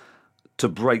decision to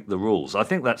break the rules. I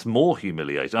think that's more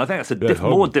humiliating. I think that's a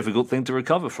more difficult thing to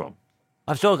recover from.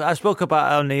 I spoke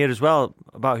about on here as well,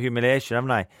 about humiliation,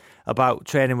 haven't I? About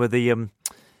training with the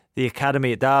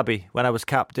academy at Derby when I was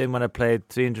captain, when I played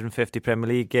 350 Premier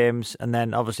League games, and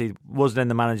then obviously wasn't in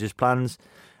the manager's plans,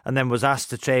 and then was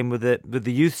asked to train with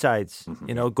the youth sides,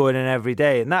 going in every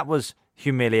day, and that was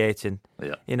humiliating.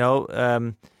 Yeah.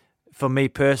 For me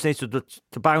personally, so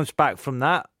to bounce back from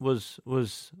that was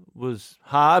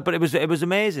hard, but it was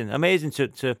amazing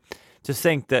to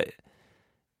think that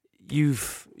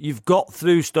you've got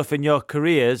through stuff in your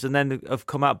careers and then have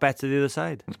come out better the other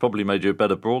side. It's probably made you a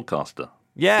better broadcaster.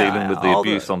 Yeah, dealing with the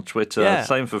abuse on Twitter. Yeah,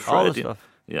 same for Fred. All the stuff.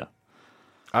 Yeah.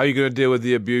 How are you going to deal with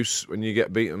the abuse when you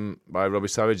get beaten by Robbie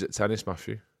Savage at tennis,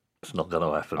 Matthew? It's not going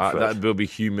to happen. That will be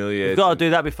humiliating. You've got to do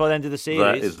that before the end of the series.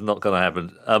 That is not going to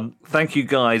happen. Thank you,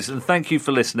 guys, and thank you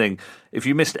for listening. If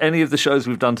you missed any of the shows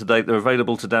we've done to date, they're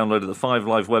available to download at the 5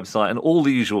 Live website and all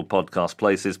the usual podcast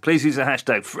places. Please use the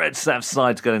hashtag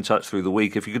FredSavSide to get in touch through the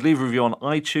week. If you could leave a review on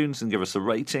iTunes and give us a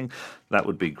rating, that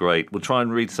would be great. We'll try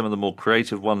and read some of the more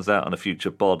creative ones out on a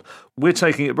future pod. We're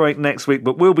taking a break next week,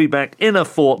 but we'll be back in a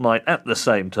fortnight at the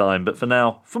same time. But for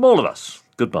now, from all of us,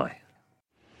 goodbye.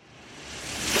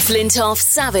 Flintoff,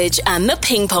 Savage and the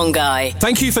Ping Pong Guy.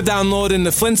 Thank you for downloading the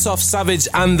Flintoff, Savage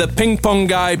and the Ping Pong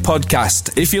Guy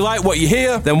podcast. If you like what you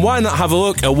hear, then why not have a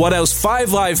look at what else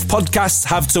 5 Live podcasts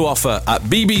have to offer at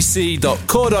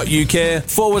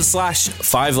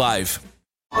bbc.co.uk/5 Live.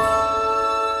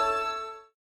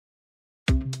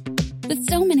 With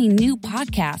so many new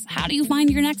podcasts, how do you find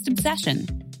your next obsession?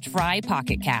 Try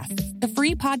Pocket Casts, the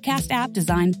free podcast app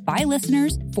designed by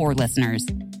listeners for listeners.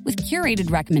 With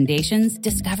curated recommendations,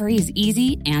 discovery is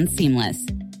easy and seamless.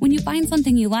 When you find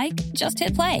something you like, just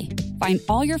hit play. Find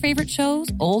all your favorite shows,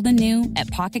 old and new, at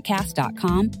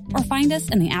pocketcast.com or find us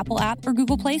in the Apple app or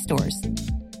Google Play stores.